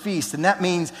pilgrimage feast, and that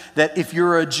means that if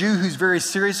you're a Jew who's very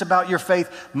serious about your faith,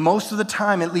 most of the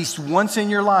time, at least once in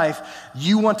your life,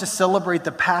 you want to celebrate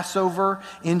the Passover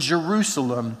in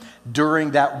Jerusalem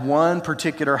during that one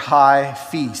particular high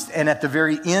feast. And at the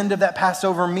very end of that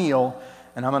Passover meal,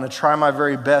 and I'm going to try my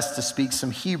very best to speak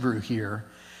some Hebrew here,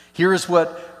 here is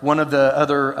what one of the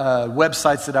other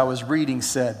websites that I was reading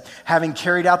said. Having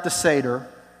carried out the Seder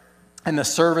and the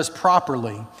service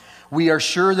properly, we are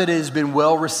sure that it has been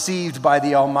well received by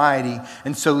the Almighty.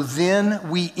 And so then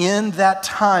we end that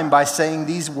time by saying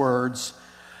these words,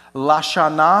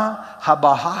 Lashana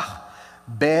Habahah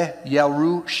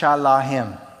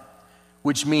Be-Yerushalayim,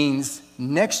 which means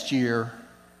next year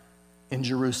in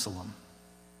Jerusalem.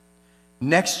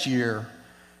 Next year,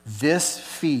 this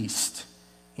feast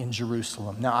in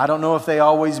Jerusalem. Now, I don't know if they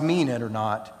always mean it or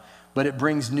not, but it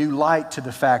brings new light to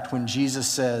the fact when Jesus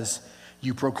says,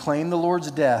 you proclaim the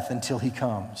Lord's death until he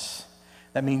comes.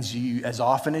 That means you, as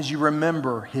often as you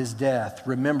remember his death,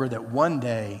 remember that one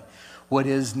day what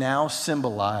is now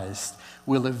symbolized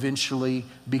will eventually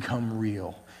become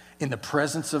real. In the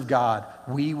presence of God,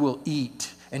 we will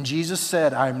eat. And Jesus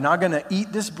said, I'm not going to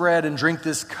eat this bread and drink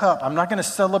this cup. I'm not going to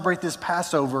celebrate this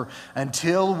Passover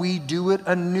until we do it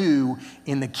anew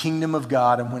in the kingdom of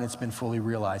God and when it's been fully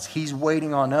realized. He's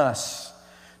waiting on us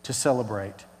to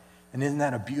celebrate. And isn't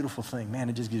that a beautiful thing? Man,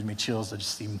 it just gives me chills to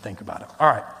just even think about it. All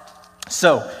right.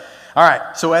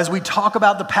 So as we talk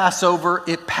about the Passover,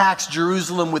 it packs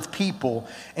Jerusalem with people.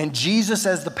 And Jesus,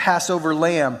 as the Passover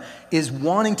lamb, is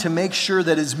wanting to make sure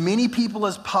that as many people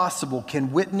as possible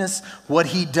can witness what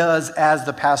he does as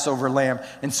the Passover lamb.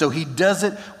 And so he does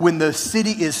it when the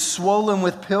city is swollen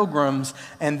with pilgrims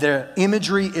and the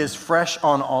imagery is fresh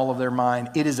on all of their mind.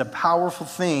 It is a powerful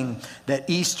thing that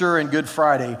Easter and Good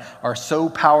Friday are so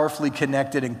powerfully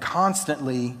connected and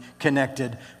constantly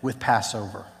connected with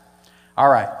Passover. All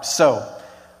right, so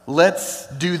let's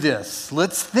do this.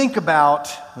 Let's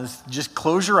just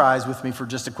close your eyes with me for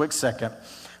just a quick second.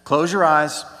 Close your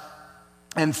eyes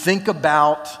and think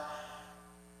about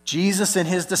Jesus and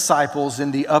his disciples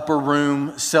in the upper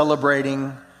room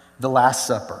celebrating the Last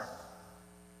Supper.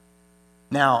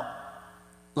 Now,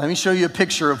 let me show you a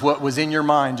picture of what was in your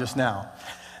mind just now.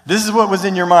 This is what was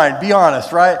in your mind. Be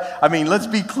honest, right? I mean, let's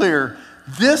be clear.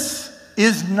 This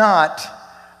is not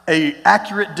an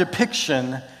accurate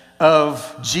depiction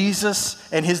of Jesus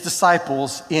and his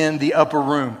disciples in the upper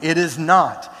room. It is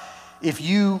not. If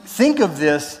you think of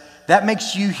this, that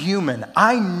makes you human.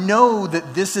 I know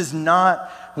that this is not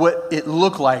what it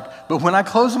looked like, but when I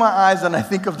close my eyes and I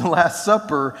think of the Last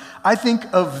Supper, I think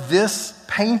of this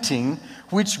painting,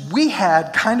 which we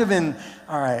had kind of in,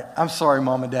 all right, I'm sorry,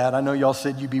 Mom and Dad, I know y'all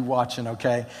said you'd be watching,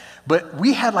 okay? But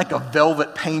we had like a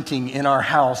velvet painting in our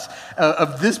house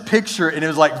of this picture, and it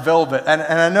was like velvet. And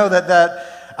I know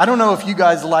that I don't know if you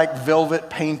guys like velvet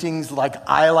paintings like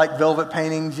I like velvet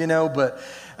paintings, but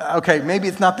okay, maybe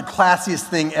it's not the classiest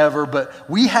thing ever, but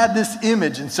we had this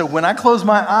image. And so when I close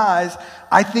my eyes,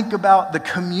 I think about the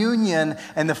communion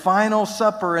and the final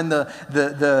supper and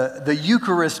the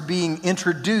Eucharist being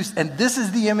introduced. And this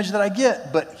is the image that I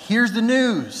get. But here's the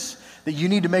news that you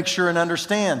need to make sure and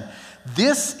understand.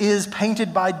 This is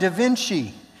painted by Da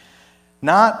Vinci,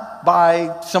 not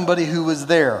by somebody who was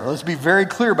there. Let's be very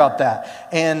clear about that.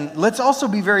 And let's also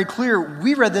be very clear,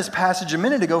 we read this passage a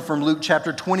minute ago from Luke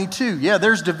chapter 22. Yeah,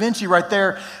 there's Da Vinci right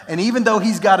there. And even though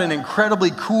he's got an incredibly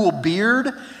cool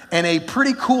beard and a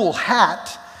pretty cool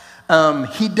hat,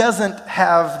 he doesn't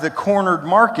have the cornered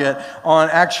market on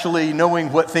actually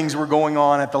knowing what things were going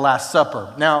on at the Last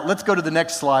Supper. Now, let's go to the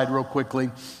next slide real quickly.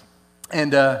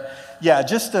 And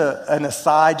just an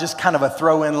aside, just kind of a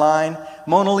throw-in line.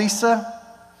 Mona Lisa,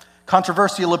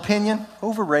 controversial opinion,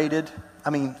 overrated. I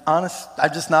mean, honest,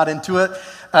 I'm just not into it.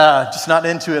 Just not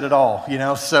into it at all,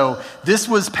 So this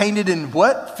was painted in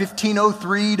what?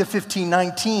 1503 to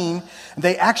 1519.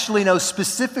 They actually know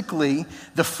specifically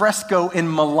the fresco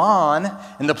in Milan,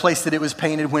 in the place that it was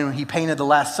painted when he painted the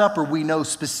Last Supper. We know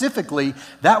specifically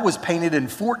that was painted in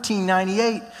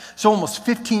 1498. So almost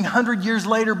 1,500 years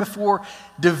later, before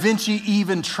Da Vinci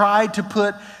even tried to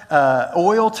put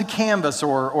oil to canvas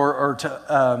or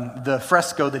to the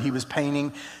fresco that he was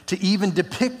painting to even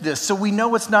depict this. So we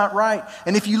know it's not right.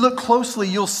 And if you look closely,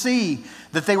 you'll see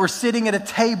that they were sitting at a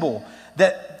table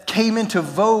that came into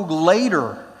vogue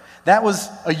later. That was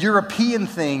a European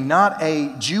thing, not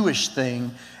a Jewish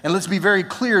thing. And let's be very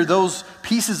clear, those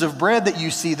pieces of bread that you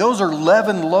see, those are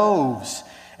leavened loaves.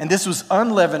 And this was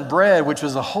unleavened bread, which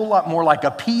was a whole lot more like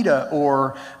a pita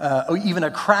or even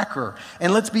a cracker.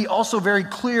 And let's be also very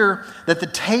clear that the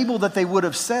table that they would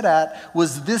have sat at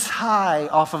was this high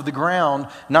off of the ground,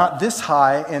 not this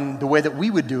high in the way that we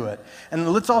would do it.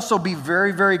 And let's also be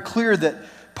very, very clear that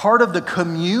part of the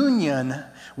communion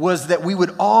was that we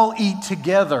would all eat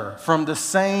together from the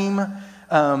same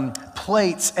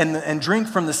plates and drink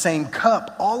from the same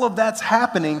cup. All of that's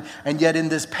happening, and yet in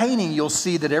this painting you'll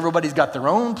see that everybody's got their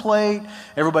own plate,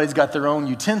 everybody's got their own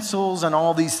utensils and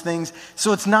all these things.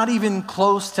 So it's not even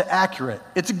close to accurate.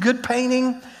 It's a good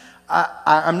painting.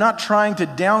 I'm not trying to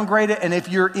downgrade it, and if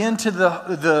you're into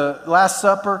the Last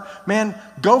Supper, man,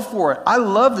 go for it. I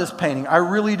love this painting. I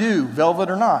really do, velvet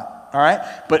or not. All right?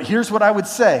 But here's what I would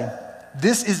say.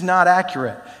 This is not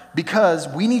accurate because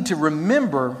we need to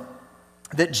remember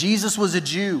that Jesus was a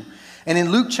Jew. And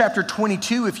in Luke chapter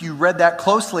 22, if you read that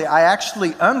closely, I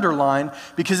actually underlined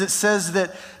because it says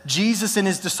that Jesus and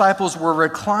his disciples were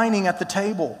reclining at the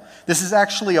table. This is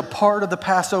actually a part of the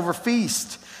Passover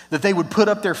feast, that they would put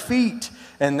up their feet.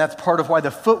 And that's part of why the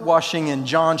foot washing in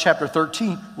John chapter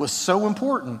 13 was so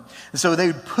important. And so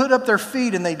they'd put up their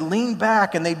feet and they'd lean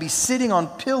back and they'd be sitting on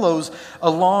pillows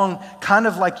along, kind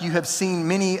of like you have seen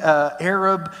many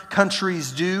Arab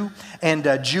countries do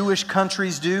and Jewish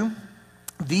countries do.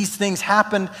 These things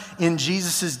happened in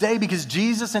Jesus' day because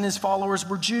Jesus and his followers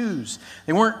were Jews.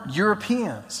 They weren't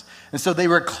Europeans. And so they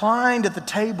reclined at the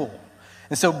table.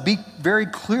 And so be very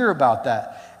clear about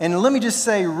that. And let me just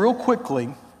say real quickly,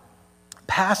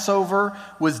 Passover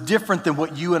was different than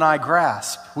what you and I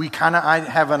grasp. We kind of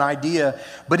have an idea,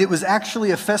 but it was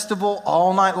actually a festival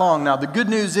all night long. Now, the good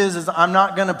news is I'm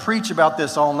not going to preach about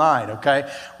this all night, okay?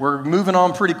 We're moving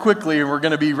on pretty quickly and we're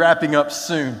going to be wrapping up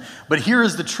soon. But here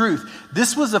is the truth.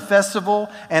 This was a festival,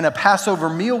 and a Passover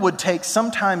meal would take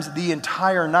sometimes the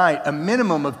entire night, a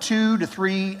minimum of 2 to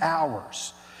 3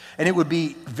 hours. And it would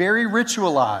be very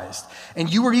ritualized.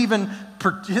 And you were even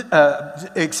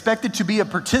expected to be a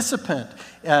participant.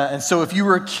 And so if you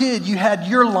were a kid, you had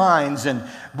your lines, and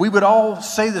we would all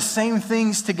say the same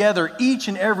things together each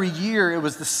and every year. It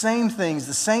was the same things,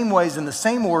 the same ways, in the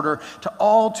same order,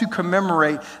 to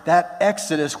commemorate that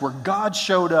Exodus where God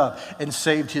showed up and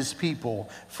saved his people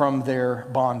from their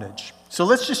bondage. So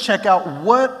let's just check out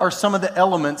what are some of the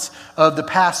elements of the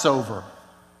Passover.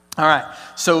 All right,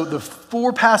 so the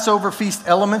 4 Passover feast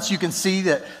elements, you can see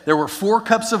that there were 4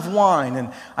 cups of wine.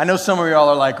 And I know some of y'all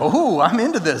are like, oh, I'm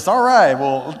into this. All right,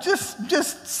 well,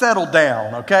 just settle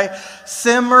down, okay?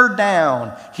 Simmer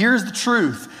down. Here's the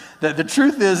truth. The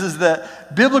truth is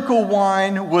that biblical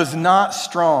wine was not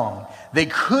strong. They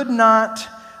could not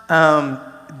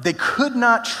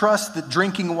trust that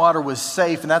drinking water was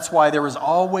safe, and that's why there was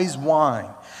always wine.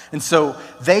 And so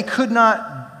they could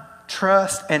not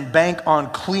trust and bank on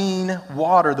clean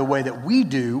water the way that we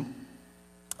do.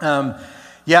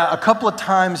 A couple of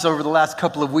times over the last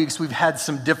couple of weeks, we've had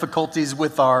some difficulties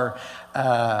with our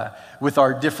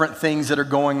different things that are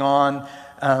going on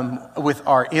with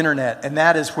our internet, and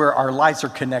that is where our lights are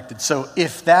connected. So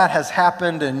if that has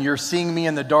happened and you're seeing me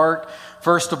in the dark,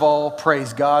 first of all,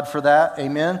 praise God for that.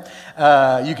 Amen.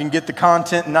 You can get the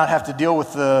content and not have to deal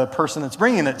with the person that's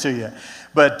bringing it to you.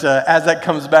 But as that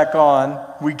comes back on,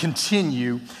 we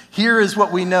continue. Here is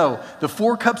what we know. The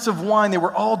 4 cups of wine, they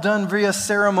were all done via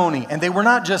ceremony. And they were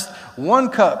not just 1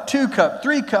 cup, 2 cup,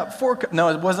 3 cup, 4 cup. No,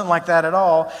 it wasn't like that at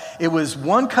all. It was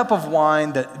 1 cup of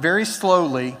wine that very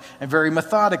slowly and very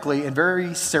methodically and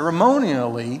very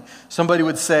ceremonially, somebody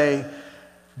would say,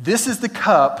 this is the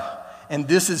cup, and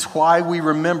this is why we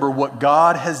remember what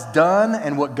God has done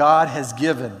and what God has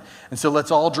given. And so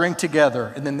let's all drink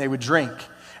together. And then they would drink.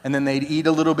 And then they'd eat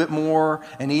a little bit more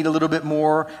and eat a little bit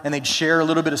more, and they'd share a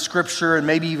little bit of scripture and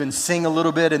maybe even sing a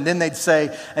little bit. And then they'd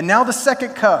say, and now the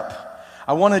second cup.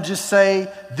 I want to just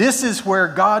say, this is where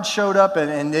God showed up,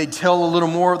 and they'd tell a little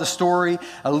more of the story,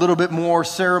 a little bit more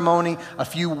ceremony, a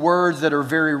few words that are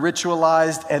very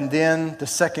ritualized, and then the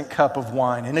second cup of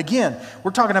wine. And again,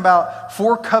 we're talking about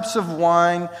 4 cups of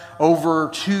wine over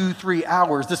 2-3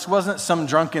 hours. This wasn't some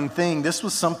drunken thing. This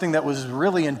was something that was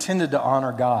really intended to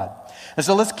honor God. And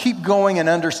so let's keep going and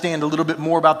understand a little bit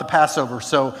more about the Passover.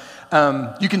 So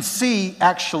you can see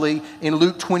actually in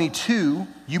Luke 22,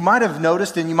 you might have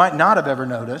noticed and you might not have ever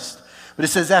noticed, but it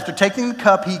says, after taking the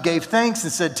cup, he gave thanks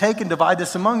and said, take and divide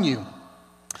this among you.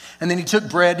 And then he took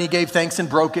bread and he gave thanks and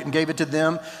broke it and gave it to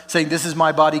them, saying, this is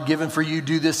my body given for you.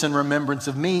 Do this in remembrance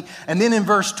of me. And then in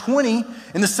verse 20,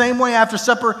 in the same way after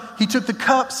supper, he took the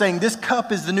cup, saying, this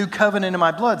cup is the new covenant in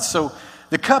my blood. So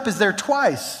the cup is there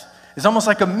twice. It's almost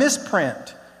like a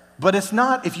misprint, but it's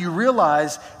not. If you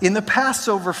realize in the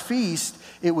Passover feast,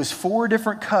 it was 4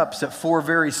 different cups at 4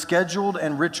 very scheduled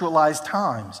and ritualized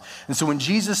times. And so when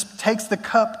Jesus takes the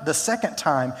cup the second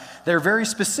time, they're very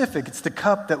specific. It's the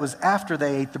cup that was after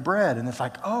they ate the bread. And it's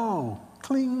like, oh,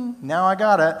 cling, now I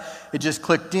got it. It just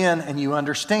clicked in, and you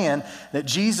understand that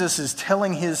Jesus is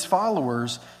telling his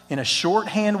followers in a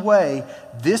shorthand way,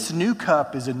 this new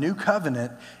cup is a new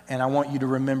covenant, and I want you to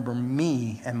remember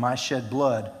me and my shed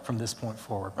blood from this point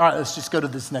forward. All right, let's just go to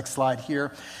this next slide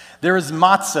here. There is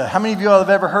matzah. How many of you have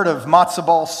ever heard of matzo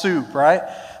ball soup, right?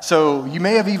 So you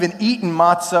may have even eaten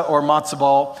matzah or matzo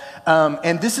ball,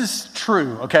 and this is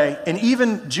true, okay? And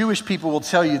even Jewish people will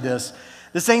tell you this.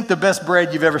 This ain't the best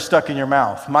bread you've ever stuck in your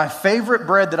mouth. My favorite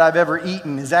bread that I've ever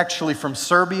eaten is actually from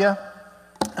Serbia.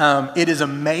 It is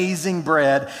amazing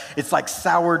bread. It's like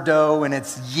sourdough, and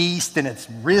it's yeast, and it's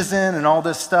risen, and all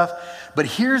this stuff. But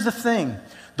here's the thing.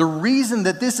 The reason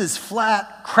that this is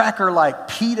flat, cracker-like,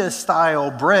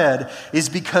 pita-style bread is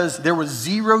because there was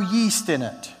 0 yeast in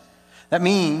it. That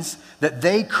means that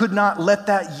they could not let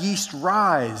that yeast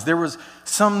rise. There was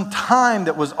some time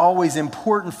that was always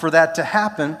important for that to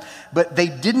happen, but they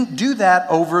didn't do that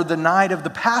over the night of the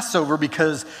Passover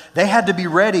because they had to be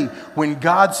ready. When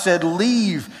God said,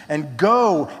 leave and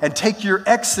go and take your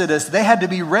exodus, they had to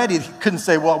be ready. They couldn't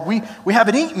say, well, we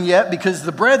haven't eaten yet because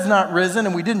the bread's not risen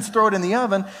and we didn't throw it in the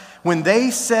oven. When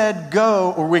they said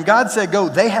go, or when God said go,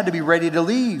 they had to be ready to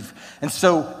leave. And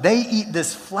so they eat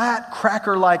this flat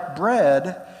cracker-like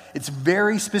bread. It's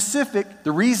very specific.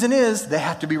 The reason is they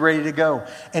have to be ready to go.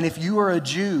 And if you are a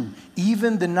Jew,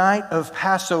 even the night of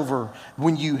Passover,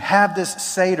 when you have this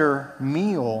Seder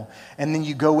meal and then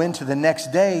you go into the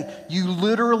next day, you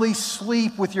literally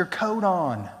sleep with your coat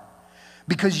on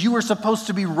because you were supposed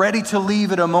to be ready to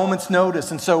leave at a moment's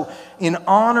notice. And so in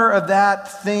honor of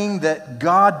that thing that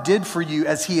God did for you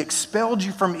as he expelled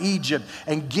you from Egypt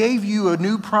and gave you a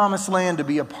new promised land to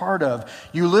be a part of,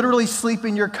 you literally sleep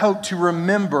in your coat to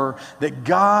remember that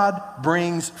God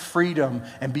brings freedom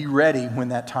and be ready when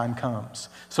that time comes.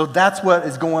 So that's what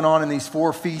is going on in these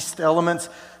 4 feast elements.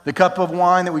 The cup of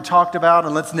wine that we talked about,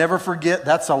 and let's never forget,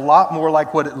 that's a lot more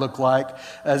like what it looked like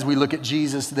as we look at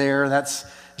Jesus there. That's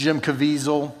Jim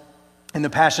Caviezel in The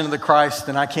Passion of the Christ,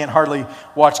 and I can't hardly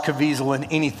watch Caviezel in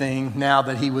anything now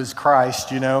that he was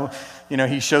Christ, you know.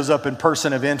 He shows up in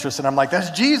Person of Interest, and I'm like,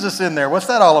 that's Jesus in there. What's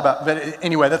that all about? But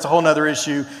anyway, that's a whole nother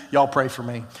issue. Y'all pray for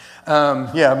me.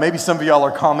 Maybe some of y'all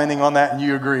are commenting on that and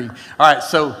you agree. All right,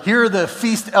 so here are the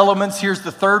feast elements. Here's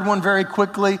the third one very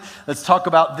quickly. Let's talk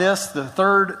about this. The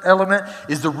third element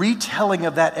is the retelling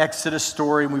of that Exodus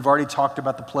story, and we've already talked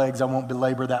about the plagues. I won't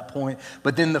belabor that point.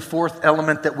 But then the fourth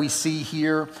element that we see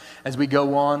here as we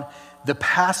go on, the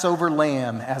Passover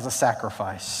lamb as a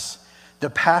sacrifice. The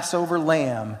Passover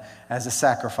lamb as a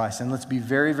sacrifice. And let's be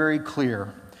very, very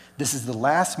clear. This is the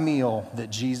last meal that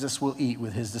Jesus will eat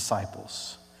with his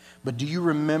disciples. But do you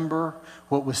remember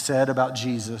what was said about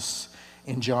Jesus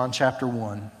in John chapter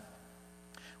 1?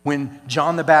 When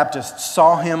John the Baptist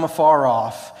saw him afar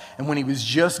off, and when he was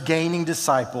just gaining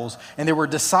disciples, and there were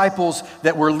disciples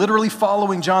that were literally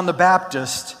following John the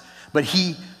Baptist, but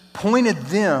he pointed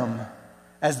them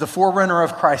as the forerunner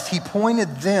of Christ. He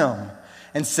pointed them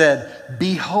and said,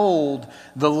 behold,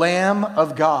 the Lamb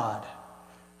of God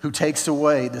who takes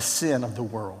away the sin of the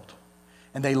world.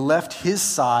 And they left his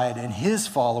side and his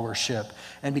followership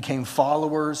and became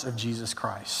followers of Jesus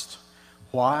Christ.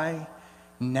 Why?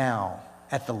 Now,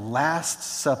 at the Last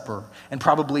Supper, and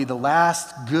probably the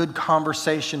last good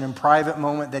conversation and private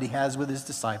moment that he has with his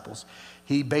disciples,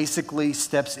 he basically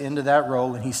steps into that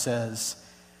role and he says,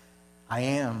 I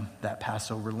am that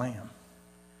Passover lamb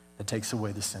that takes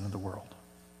away the sin of the world.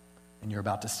 And you're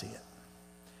about to see it.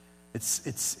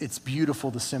 It's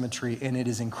beautiful, the symmetry, and it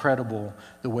is incredible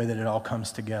the way that it all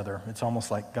comes together. It's almost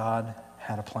like God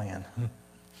had a plan.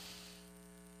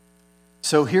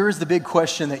 So here is the big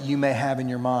question that you may have in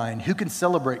your mind. Who can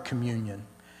celebrate communion?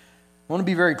 I want to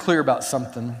be very clear about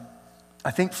something.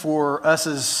 I think for us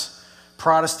as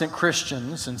Protestant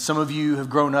Christians, and some of you have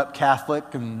grown up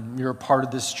Catholic and you're a part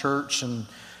of this church, and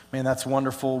man, that's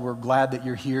wonderful. We're glad that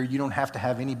you're here. You don't have to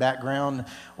have any background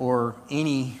or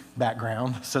any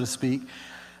background, so to speak.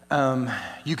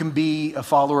 You can be a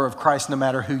follower of Christ no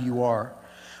matter who you are.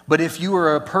 But if you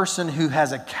are a person who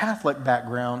has a Catholic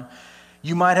background,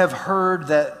 you might have heard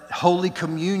that Holy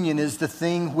Communion is the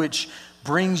thing which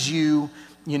brings you,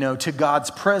 to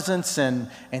God's presence and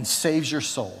saves your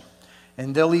soul.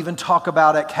 And they'll even talk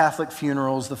about at Catholic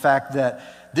funerals the fact that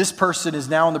this person is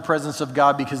now in the presence of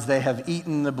God because they have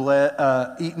eaten the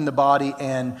body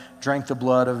and drank the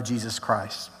blood of Jesus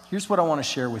Christ. Here's what I want to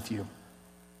share with you.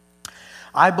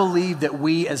 I believe that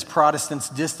we as Protestants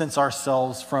distance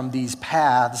ourselves from these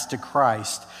paths to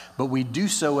Christ, but we do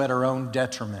so at our own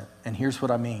detriment. And here's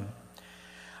what I mean.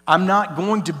 I'm not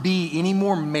going to be any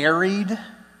more married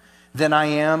than I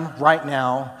am right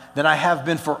now, than I have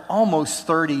been for almost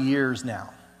 30 years now.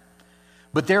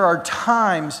 But there are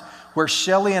times where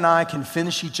Shelley and I can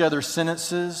finish each other's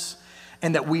sentences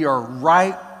and that we are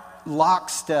right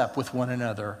lockstep with one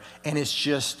another. And it's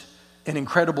just an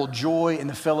incredible joy, and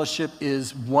the fellowship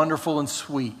is wonderful and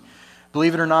sweet.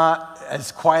 Believe it or not,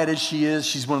 as quiet as she is,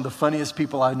 she's one of the funniest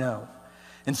people I know.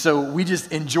 And so we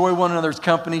just enjoy one another's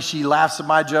company. She laughs at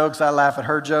my jokes, I laugh at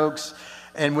her jokes,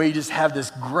 and we just have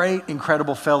this great,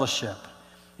 incredible fellowship.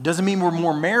 It doesn't mean we're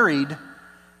more married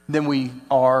than we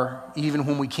are, even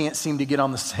when we can't seem to get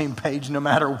on the same page no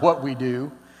matter what we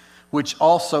do. which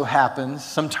also happens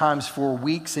sometimes for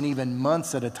weeks and even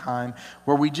months at a time,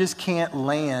 where we just can't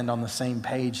land on the same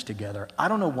page together. I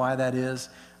don't know why that is.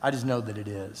 I just know that it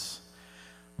is.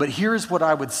 But here's what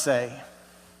I would say.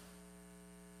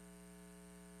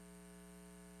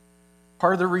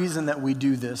 Part of the reason that we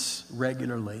do this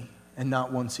regularly and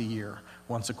not once a year,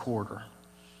 once a quarter,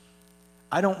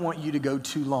 I don't want you to go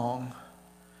too long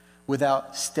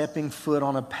without stepping foot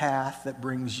on a path that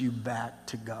brings you back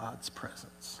to God's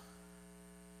presence.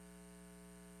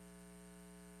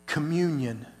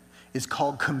 Communion is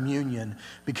called communion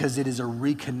because it is a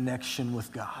reconnection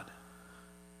with God.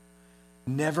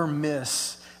 Never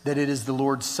miss that it is the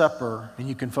Lord's Supper, and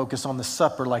you can focus on the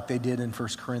supper like they did in 1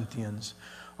 Corinthians,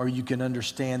 or you can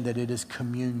understand that it is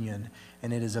communion,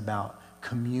 and it is about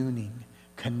communing,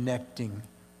 connecting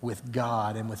with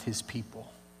God and with His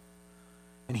people.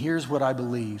 And here's what I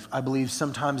believe. I believe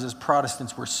sometimes as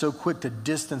Protestants, we're so quick to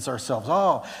distance ourselves.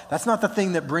 Oh, that's not the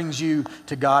thing that brings you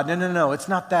to God. No, it's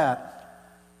not that.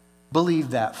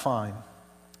 Believe that, fine.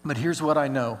 But here's what I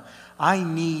know. I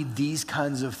need these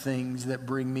kinds of things that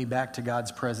bring me back to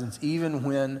God's presence, even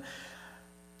when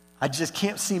I just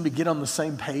can't seem to get on the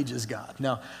same page as God.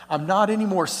 Now, I'm not any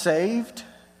more saved,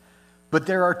 but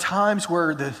there are times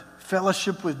where the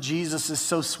fellowship with Jesus is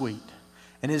so sweet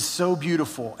and is so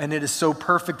beautiful and it is so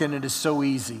perfect and it is so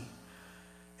easy.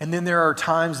 And then there are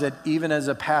times that even as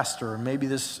a pastor, maybe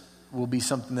this will be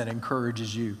something that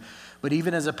encourages you, but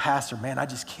even as a pastor, man, I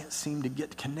just can't seem to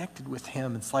get connected with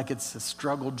Him. It's like it's a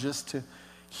struggle just to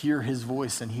hear His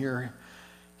voice and hear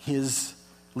His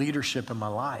leadership in my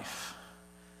life.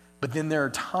 But then there are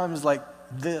times like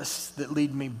this that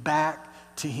lead me back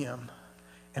to Him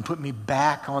and put me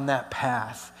back on that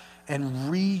path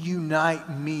and reunite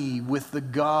me with the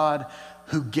God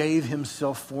who gave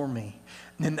Himself for me.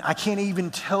 And I can't even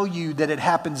tell you that it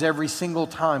happens every single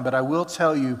time, but I will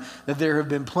tell you that there have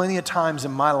been plenty of times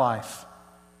in my life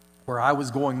where I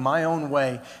was going my own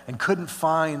way and couldn't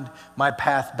find my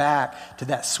path back to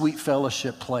that sweet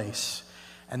fellowship place.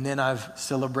 And then I've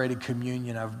celebrated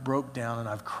communion, I've broke down and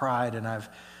I've cried and I've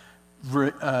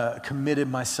committed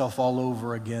myself all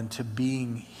over again to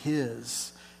being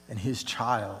His and His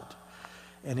child.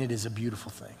 And it is a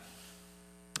beautiful thing.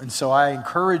 And so I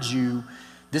encourage you,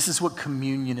 this is what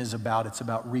communion is about. It's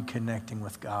about reconnecting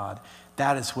with God.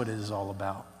 That is what it is all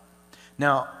about.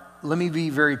 Now, let me be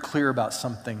very clear about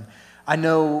something. I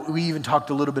know we even talked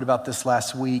a little bit about this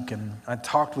last week, and I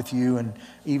talked with you and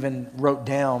even wrote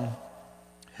down,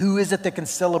 who is it that can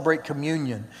celebrate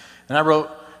communion? And I wrote,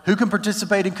 who can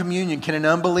participate in communion? Can an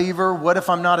unbeliever? What if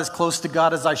I'm not as close to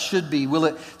God as I should be? Will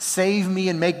it save me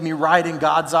and make me right in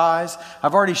God's eyes?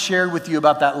 I've already shared with you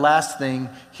about that last thing.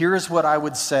 Here is what I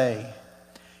would say.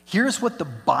 Here's what the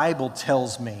Bible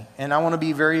tells me, and I want to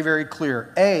be very, very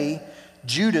clear. A,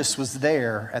 Judas was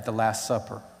there at the Last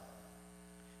Supper.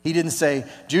 He didn't say,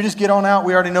 Judas, get on out.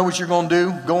 We already know what you're going to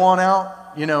do. Go on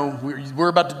out. You know, we're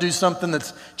about to do something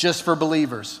that's just for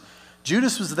believers.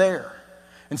 Judas was there.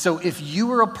 And so if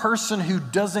you are a person who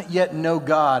doesn't yet know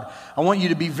God, I want you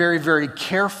to be very, very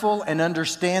careful and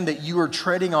understand that you are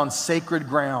treading on sacred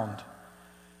ground.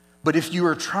 But if you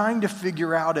are trying to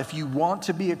figure out if you want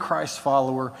to be a Christ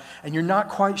follower and you're not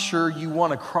quite sure you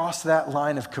want to cross that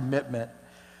line of commitment,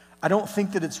 I don't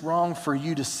think that it's wrong for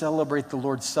you to celebrate the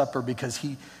Lord's Supper because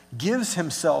He gives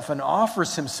Himself and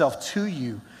offers Himself to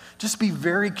you. Just be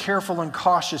very careful and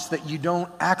cautious that you don't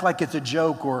act like it's a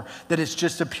joke or that it's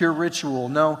just a pure ritual.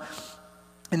 No,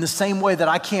 in the same way that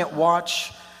I can't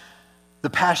watch The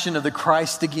Passion of the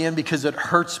Christ again because it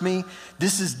hurts me,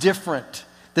 this is different.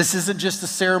 This isn't just a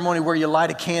ceremony where you light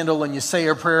a candle and you say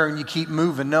a prayer and you keep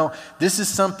moving. No, this is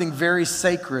something very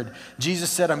sacred. Jesus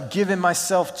said, I'm giving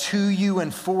myself to you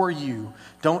and for you.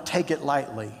 Don't take it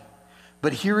lightly.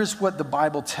 But here is what the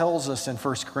Bible tells us in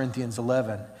 1 Corinthians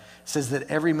 11. It says that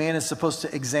every man is supposed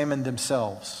to examine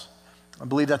themselves. I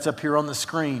believe that's up here on the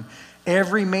screen.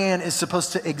 Every man is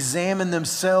supposed to examine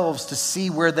themselves to see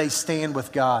where they stand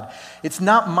with God. It's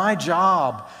not my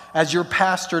job as your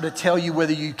pastor to tell you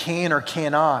whether you can or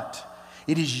cannot.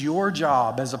 It is your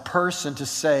job as a person to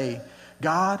say,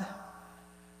 God,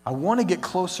 I want to get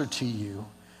closer to you.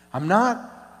 I'm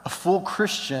not a full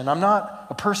Christian. I'm not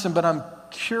a person, but I'm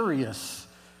curious.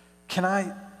 Can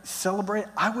I celebrate?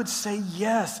 I would say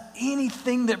yes.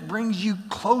 Anything that brings you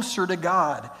closer to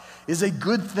God is a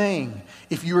good thing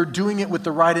if you are doing it with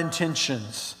the right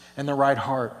intentions and the right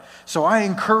heart. So I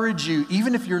encourage you,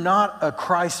 even if you're not a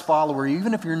Christ follower,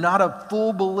 even if you're not a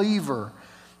full believer,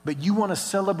 but you want to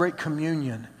celebrate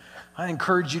communion, I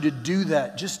encourage you to do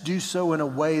that. Just do so in a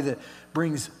way that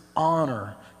brings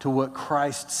honor to what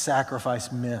Christ's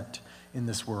sacrifice meant in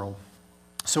this world.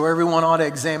 So everyone ought to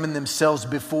examine themselves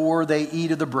before they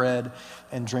eat of the bread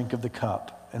and drink of the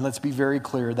cup. And let's be very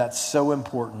clear, that's so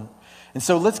important. And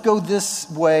so let's go this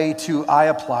way to I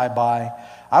apply by.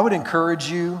 I would encourage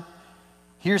you,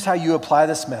 here's how you apply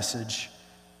this message.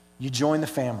 You join the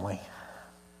family.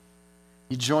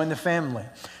 You join the family.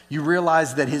 You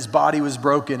realize that his body was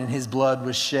broken and his blood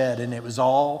was shed, and it was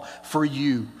all for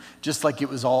you, just like it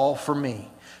was all for me.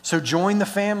 So join the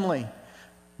family.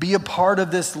 Be a part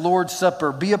of this Lord's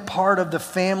Supper. Be a part of the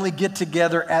family get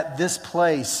together at this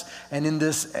place and in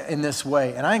this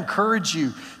way. And I encourage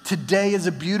you, today is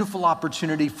a beautiful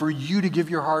opportunity for you to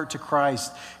give your heart to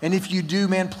Christ. And if you do,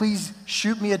 man, please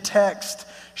shoot me a text.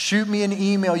 Shoot me an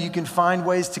email. You can find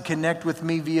ways to connect with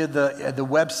me via the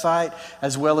website,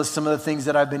 as well as some of the things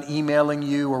that I've been emailing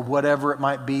you or whatever it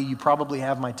might be. You probably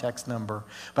have my text number.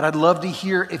 But I'd love to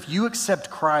hear if you accept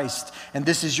Christ and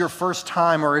this is your first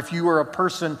time, or if you are a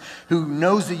person who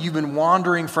knows that you've been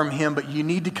wandering from him, but you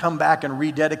need to come back and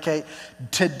rededicate.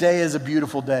 Today is a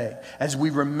beautiful day as we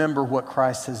remember what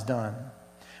Christ has done.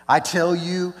 I tell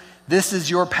you, this is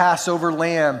your Passover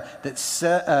lamb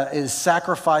that is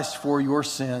sacrificed for your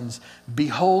sins.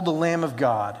 Behold the Lamb of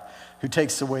God who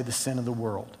takes away the sin of the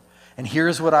world. And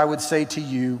here's what I would say to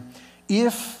you.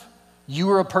 If you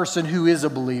are a person who is a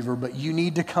believer, but you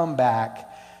need to come back,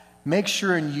 make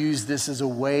sure and use this as a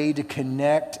way to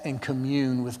connect and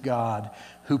commune with God,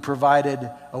 who provided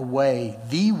a way,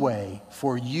 the way,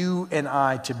 for you and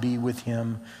I to be with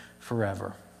him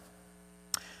forever.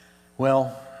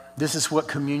 Well, this is what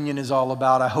communion is all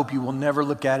about. I hope you will never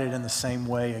look at it in the same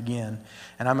way again.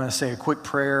 And I'm going to say a quick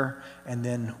prayer, and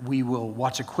then we will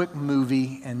watch a quick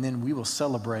movie, and then we will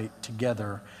celebrate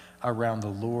together around the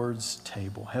Lord's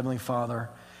table. Heavenly Father,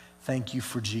 thank you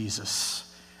for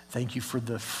Jesus. Thank you for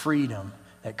the freedom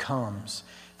that comes.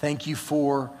 Thank you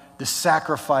for the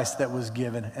sacrifice that was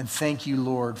given. And thank you,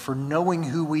 Lord, for knowing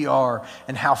who we are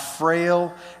and how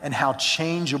frail and how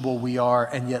changeable we are,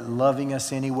 and yet loving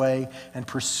us anyway and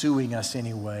pursuing us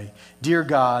anyway. Dear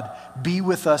God, be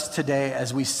with us today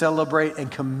as we celebrate and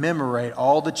commemorate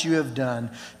all that you have done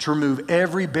to remove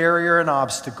every barrier and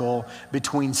obstacle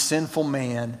between sinful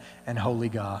man and holy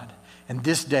God. And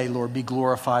this day, Lord, be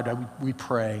glorified, we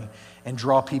pray, and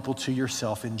draw people to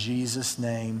yourself. In Jesus'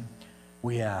 name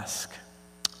we ask.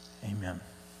 Amen.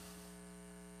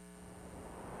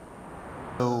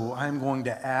 So I'm going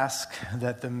to ask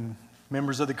that the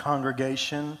members of the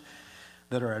congregation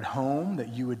that are at home, that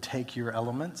you would take your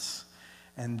elements.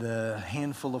 And the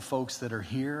handful of folks that are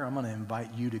here, I'm going to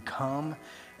invite you to come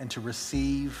and to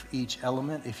receive each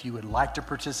element. If you would like to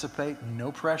participate,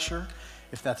 no pressure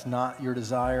if that's not your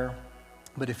desire.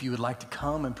 But if you would like to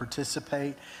come and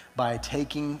participate by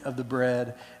taking of the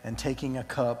bread and taking a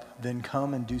cup, then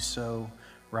come and do so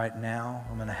right now.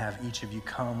 I'm going to have each of you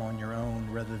come on your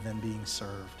own rather than being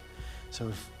served.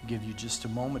 So give you just a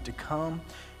moment to come,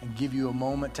 and give you a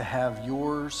moment to have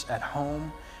yours at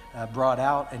home brought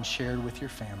out and shared with your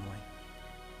family.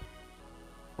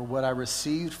 For what I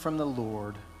received from the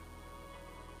Lord,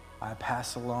 I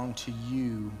pass along to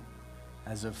you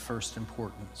as of first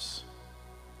importance.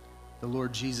 The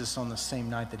Lord Jesus, on the same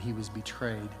night that he was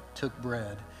betrayed, took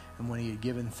bread, and when he had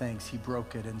given thanks, he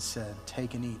broke it and said,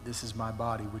 "Take and eat. This is my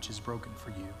body, which is broken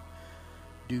for you.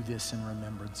 Do this in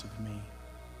remembrance of me."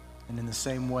 And in the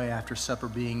same way, after supper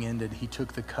being ended, he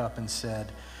took the cup and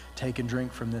said, "Take and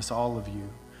drink from this, all of you.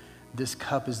 This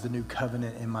cup is the new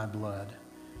covenant in my blood.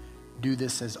 Do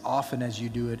this as often as you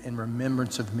do it in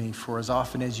remembrance of me. For as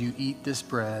often as you eat this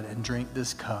bread and drink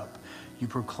this cup, you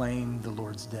proclaim the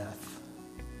Lord's death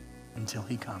until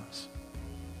he comes."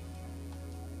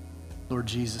 Lord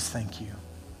Jesus, thank you.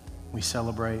 We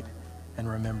celebrate and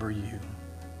remember you,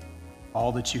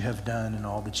 all that you have done and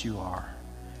all that you are.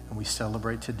 And we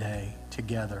celebrate today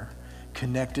together,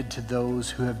 connected to those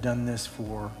who have done this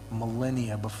for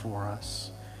millennia before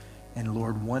us. And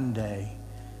Lord, one day,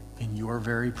 in your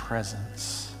very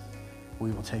presence,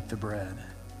 we will take the bread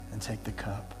and take the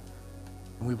cup,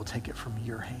 and we will take it from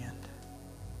your hand.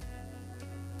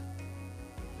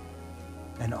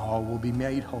 And all will be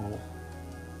made whole,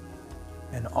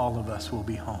 and all of us will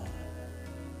be home.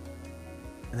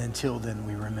 And until then,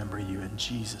 we remember you. In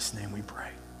Jesus' name we pray.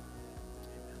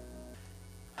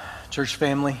 Amen. Church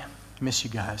family, miss you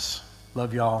guys.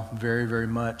 Love y'all very, very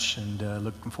much, and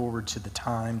looking forward to the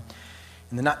time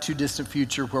in the not too distant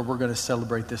future where we're going to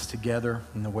celebrate this together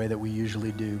in the way that we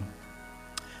usually do.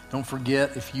 Don't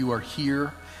forget, if you are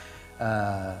here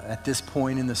at this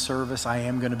point in the service, I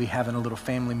am going to be having a little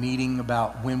family meeting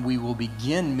about when we will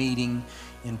begin meeting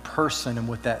in person and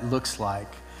what that looks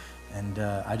like. And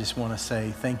I just want to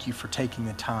say thank you for taking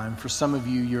the time. For some of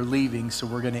you, you're leaving, so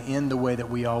we're going to end the way that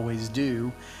we always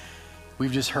do.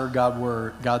 We've just heard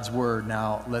God's word.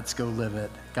 Now let's go live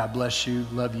it. God bless you.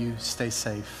 Love you. Stay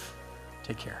safe.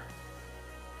 Take care.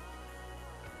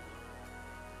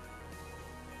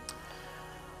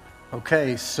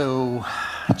 Okay, so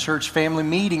church family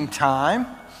meeting time.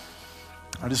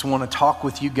 I just want to talk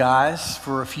with you guys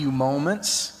for a few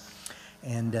moments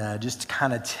and just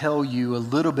kind of tell you a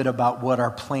little bit about what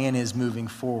our plan is moving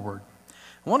forward.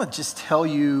 I want to just tell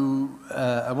you,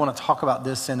 I want to talk about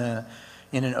this in an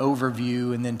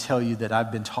overview and then tell you that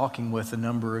I've been talking with a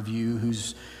number of you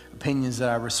whose opinions that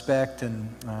I respect,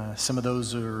 and some of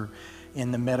those are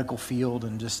in the medical field,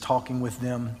 and just talking with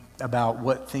them about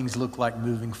what things look like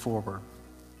moving forward.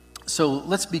 So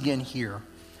let's begin here.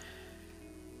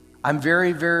 I'm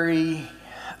very, very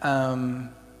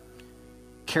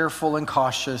careful and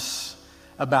cautious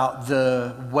about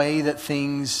the way that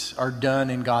things are done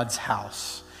in God's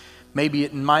house. Maybe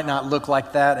it might not look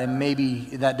like that, and maybe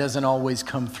that doesn't always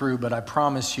come through, but I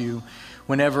promise you,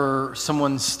 whenever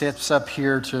someone steps up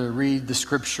here to read the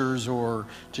scriptures or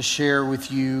to share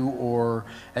with you, or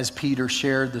as Peter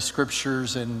shared the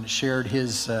scriptures and shared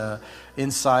his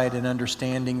insight and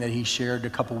understanding that he shared a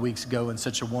couple weeks ago in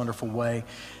such a wonderful way,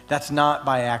 that's not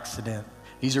by accident.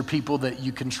 These are people that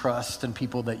you can trust and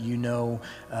people that you know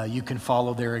you can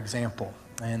follow their example.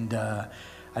 And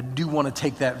I do want to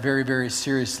take that very, very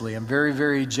seriously. I'm very,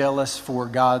 very jealous for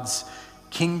God's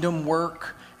kingdom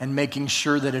work and making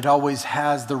sure that it always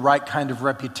has the right kind of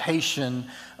reputation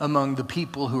among the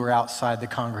people who are outside the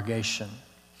congregation.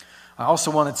 I also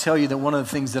want to tell you that one of the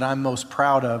things that I'm most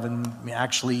proud of, and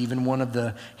actually even one of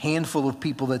the handful of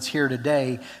people that's here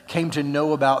today, came to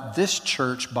know about this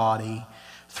church body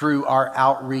through our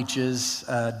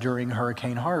outreaches during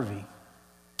Hurricane Harvey.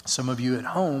 Some of you at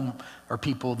home are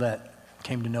people that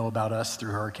came to know about us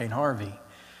through Hurricane Harvey.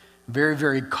 Very,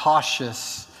 very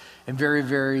cautious and very,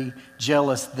 very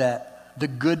jealous that the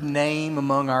good name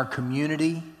among our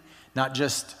community, not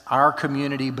just our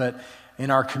community, but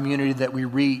in our community that we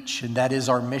reach, and that is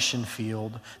our mission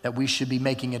field, that we should be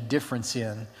making a difference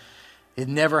in, it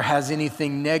never has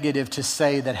anything negative to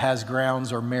say that has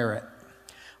grounds or merit.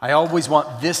 I always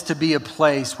want this to be a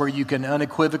place where you can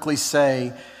unequivocally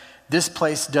say, this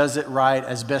place does it right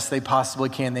as best they possibly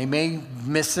can. They may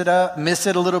miss it a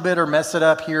little bit or mess it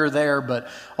up here or there, but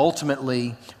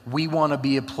ultimately we want to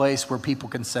be a place where people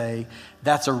can say,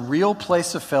 that's a real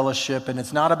place of fellowship, and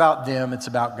it's not about them, it's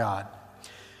about God.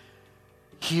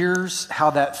 Here's how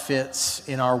that fits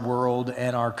in our world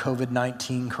and our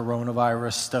COVID-19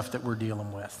 coronavirus stuff that we're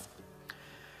dealing with.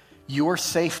 Your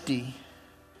safety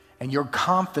and your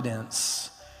confidence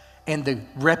and the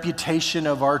reputation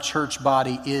of our church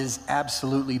body is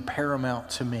absolutely paramount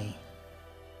to me.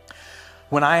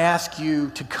 When I ask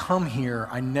you to come here,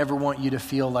 I never want you to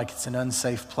feel like it's an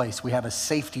unsafe place. We have a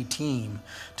safety team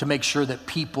to make sure that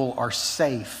people are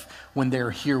safe when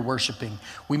they're here worshiping.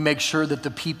 We make sure that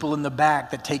the people in the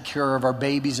back that take care of our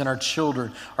babies and our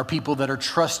children are people that are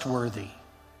trustworthy.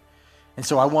 And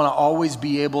so I want to always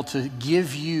be able to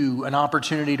give you an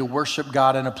opportunity to worship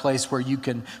God in a place where you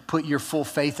can put your full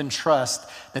faith and trust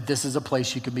that this is a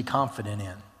place you can be confident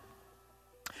in.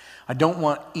 I don't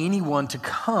want anyone to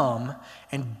come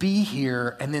and be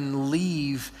here and then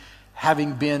leave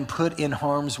having been put in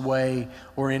harm's way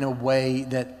or in a way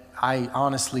that I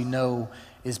honestly know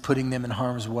is putting them in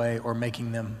harm's way or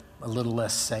making them a little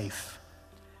less safe.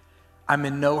 I'm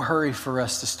in no hurry for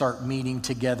us to start meeting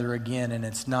together again, and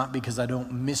it's not because I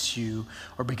don't miss you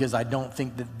or because I don't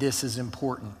think that this is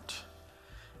important.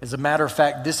 As a matter of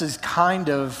fact, this is kind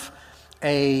of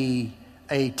a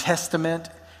testament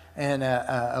and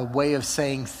a way of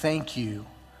saying thank you.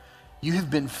 You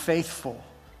have been faithful.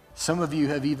 Some of you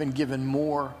have even given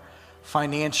more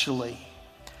financially.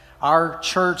 Our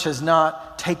church has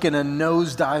not taken a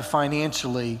nosedive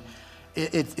financially.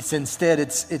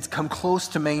 It's come close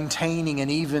to maintaining,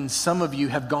 and even some of you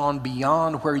have gone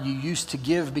beyond where you used to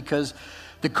give because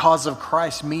the cause of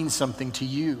Christ means something to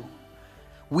you.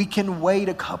 We can wait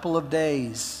a couple of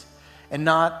days and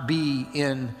not be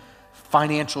in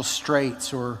financial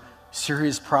straits or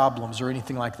serious problems or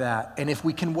anything like that. And if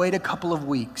we can wait a couple of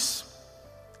weeks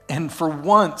and for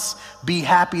once be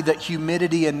happy that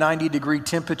humidity and 90-degree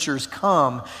temperatures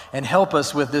come and help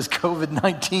us with this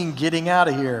COVID-19 getting out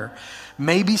of here,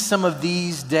 maybe some of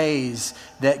these days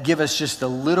that give us just a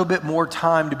little bit more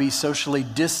time to be socially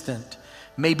distant,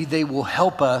 maybe they will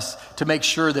help us to make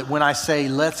sure that when I say,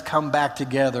 let's come back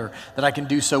together, that I can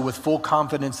do so with full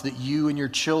confidence that you and your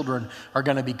children are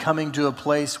going to be coming to a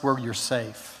place where you're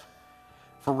safe.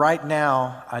 For right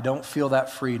now, I don't feel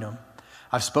that freedom.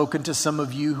 I've spoken to some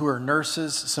of you who are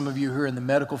nurses, some of you who are in the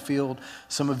medical field,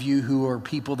 some of you who are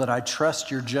people that I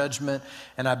trust your judgment,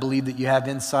 and I believe that you have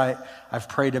insight. I've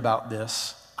prayed about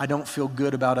this. I don't feel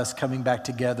good about us coming back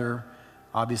together,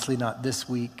 obviously not this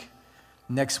week.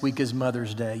 Next week is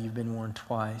Mother's Day. You've been warned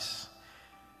twice.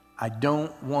 I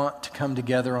don't want to come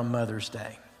together on Mother's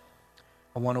Day.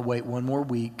 I want to wait one more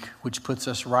week, which puts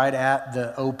us right at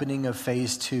the opening of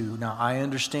phase 2. Now, I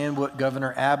understand what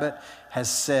Governor Abbott has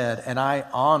said, and I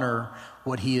honor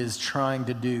what he is trying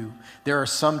to do. There are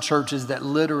some churches that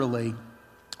literally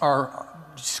are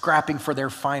scrapping for their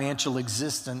financial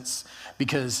existence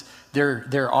because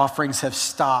their offerings have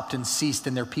stopped and ceased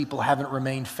and their people haven't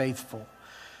remained faithful.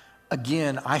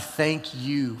 Again, I thank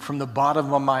you from the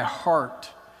bottom of my heart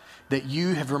that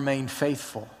you have remained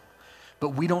faithful.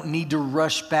 But we don't need to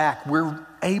rush back. We're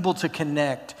able to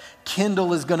connect.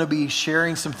 Kendall is going to be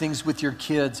sharing some things with your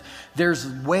kids. There's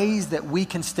ways that we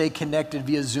can stay connected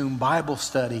via Zoom Bible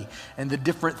study and the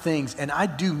different things. And I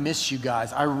do miss you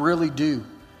guys. I really do.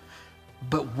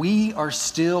 But we are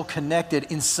still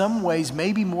connected in some ways,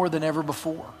 maybe more than ever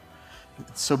before.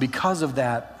 So because of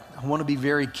that, I want to be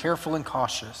very careful and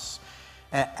cautious.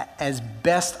 As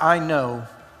best I know,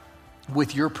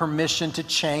 with your permission to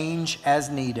change as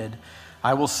needed,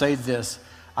 I will say this.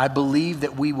 I believe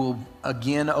that we will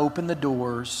again open the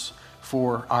doors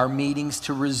for our meetings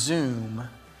to resume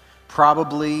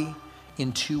probably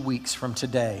in 2 weeks from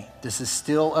today. This is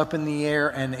still up in the air,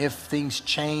 and if things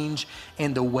change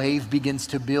and the wave begins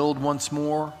to build once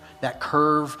more, that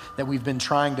curve that we've been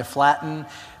trying to flatten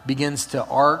begins to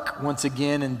arc once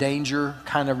again and danger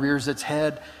kind of rears its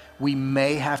head, we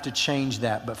may have to change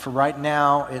that. But for right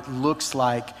now, it looks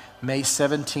like May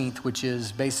 17th, which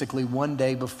is basically one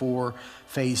day before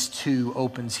phase 2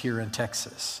 opens here in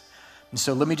Texas. And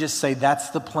so let me just say that's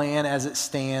the plan as it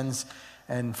stands.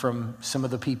 And from some of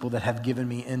the people that have given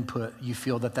me input, you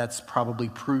feel that that's probably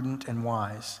prudent and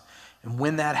wise. And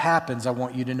when that happens, I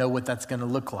want you to know what that's going to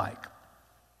look like.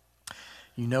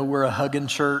 You know we're a hugging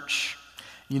church.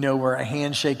 You know we're a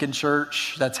handshaking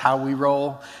church. That's how we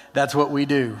roll. That's what we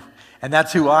do. And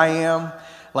that's who I am.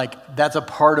 Like, that's a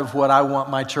part of what I want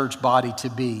my church body to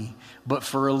be. But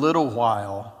for a little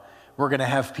while, we're going to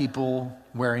have people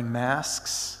wearing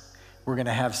masks. We're going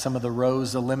to have some of the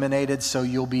rows eliminated, so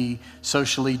you'll be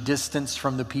socially distanced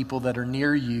from the people that are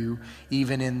near you,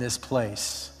 even in this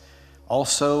place.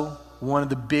 Also, one of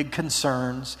the big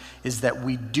concerns is that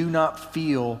we do not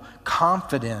feel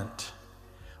confident,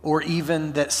 or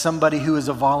even that somebody who is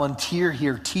a volunteer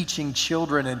here teaching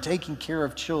children and taking care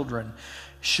of children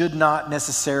should not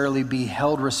necessarily be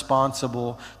held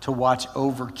responsible to watch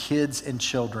over kids and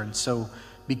children. So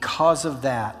because of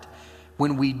that,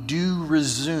 when we do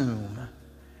resume,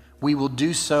 we will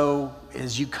do so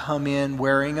as you come in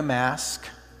wearing a mask,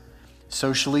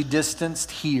 socially distanced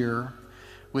here,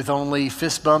 with only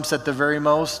fist bumps at the very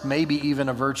most, maybe even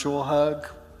a virtual hug,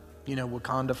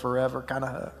 Wakanda forever kind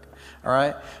of hug. All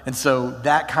right? And so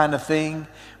that kind of thing.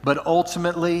 But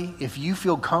ultimately, if you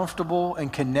feel comfortable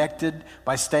and connected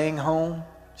by staying home,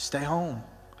 stay home.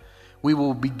 We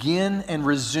will begin and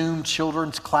resume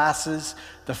children's classes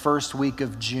the first week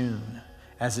of June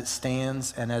as it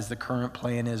stands and as the current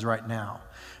plan is right now.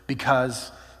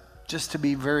 Because, just to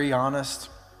be very honest,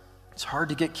 it's hard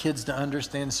to get kids to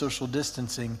understand social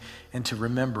distancing and to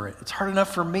remember it. It's hard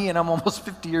enough for me, and I'm almost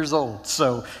 50 years old,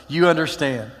 so you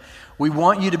understand. We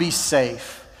want you to be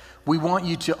safe. We want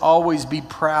you to always be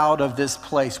proud of this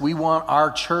place. We want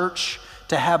our church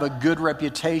to have a good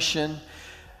reputation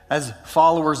as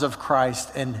followers of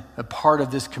Christ and a part of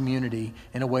this community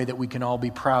in a way that we can all be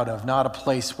proud of, not a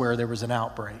place where there was an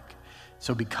outbreak.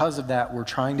 So because of that, we're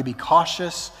trying to be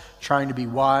cautious, trying to be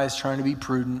wise, trying to be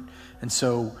prudent. And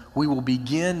so we will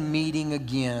begin meeting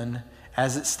again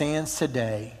as it stands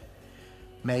today,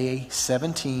 May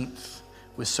 17th,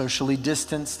 with socially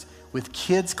distanced, with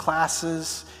kids'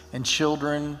 classes and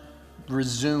children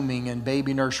resuming, and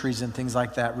baby nurseries and things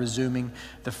like that resuming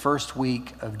the first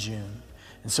week of June.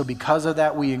 And so because of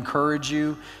that, we encourage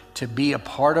you to be a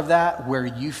part of that where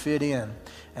you fit in.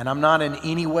 And I'm not in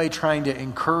any way trying to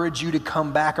encourage you to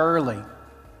come back early.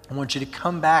 I want you to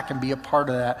come back and be a part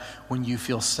of that when you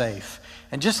feel safe.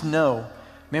 And just know,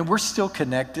 man, we're still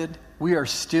connected. We are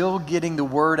still getting the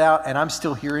word out, and I'm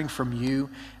still hearing from you,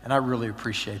 and I really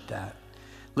appreciate that.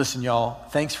 Listen, y'all,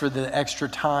 thanks for the extra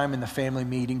time in the family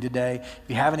meeting today. If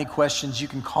you have any questions, you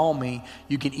can call me,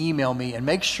 you can email me, and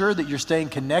make sure that you're staying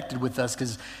connected with us,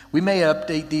 because we may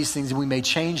update these things and we may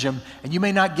change them, and you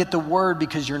may not get the word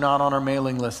because you're not on our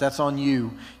mailing list. That's on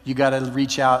you. You got to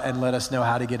reach out and let us know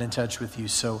how to get in touch with you.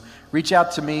 So reach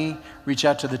out to me, reach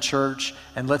out to the church,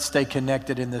 and let's stay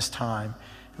connected in this time.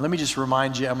 Let me just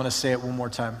remind you, I'm going to say it one more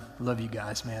time. I love you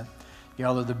guys, man.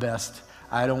 Y'all are the best.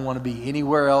 I don't want to be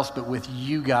anywhere else but with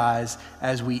you guys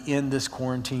as we end this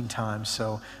quarantine time.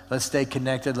 So let's stay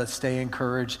connected, let's stay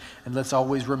encouraged, and let's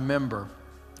always remember,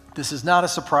 this is not a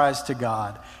surprise to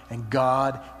God, and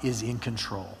God is in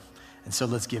control. And so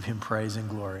let's give him praise and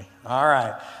glory. All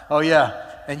right. Oh,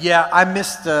 yeah. And yeah,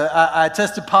 I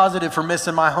tested positive for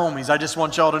missing my homies. I just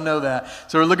want y'all to know that.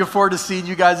 So we're looking forward to seeing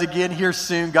you guys again here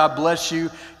soon. God bless you.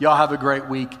 Y'all have a great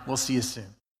week. We'll see you soon.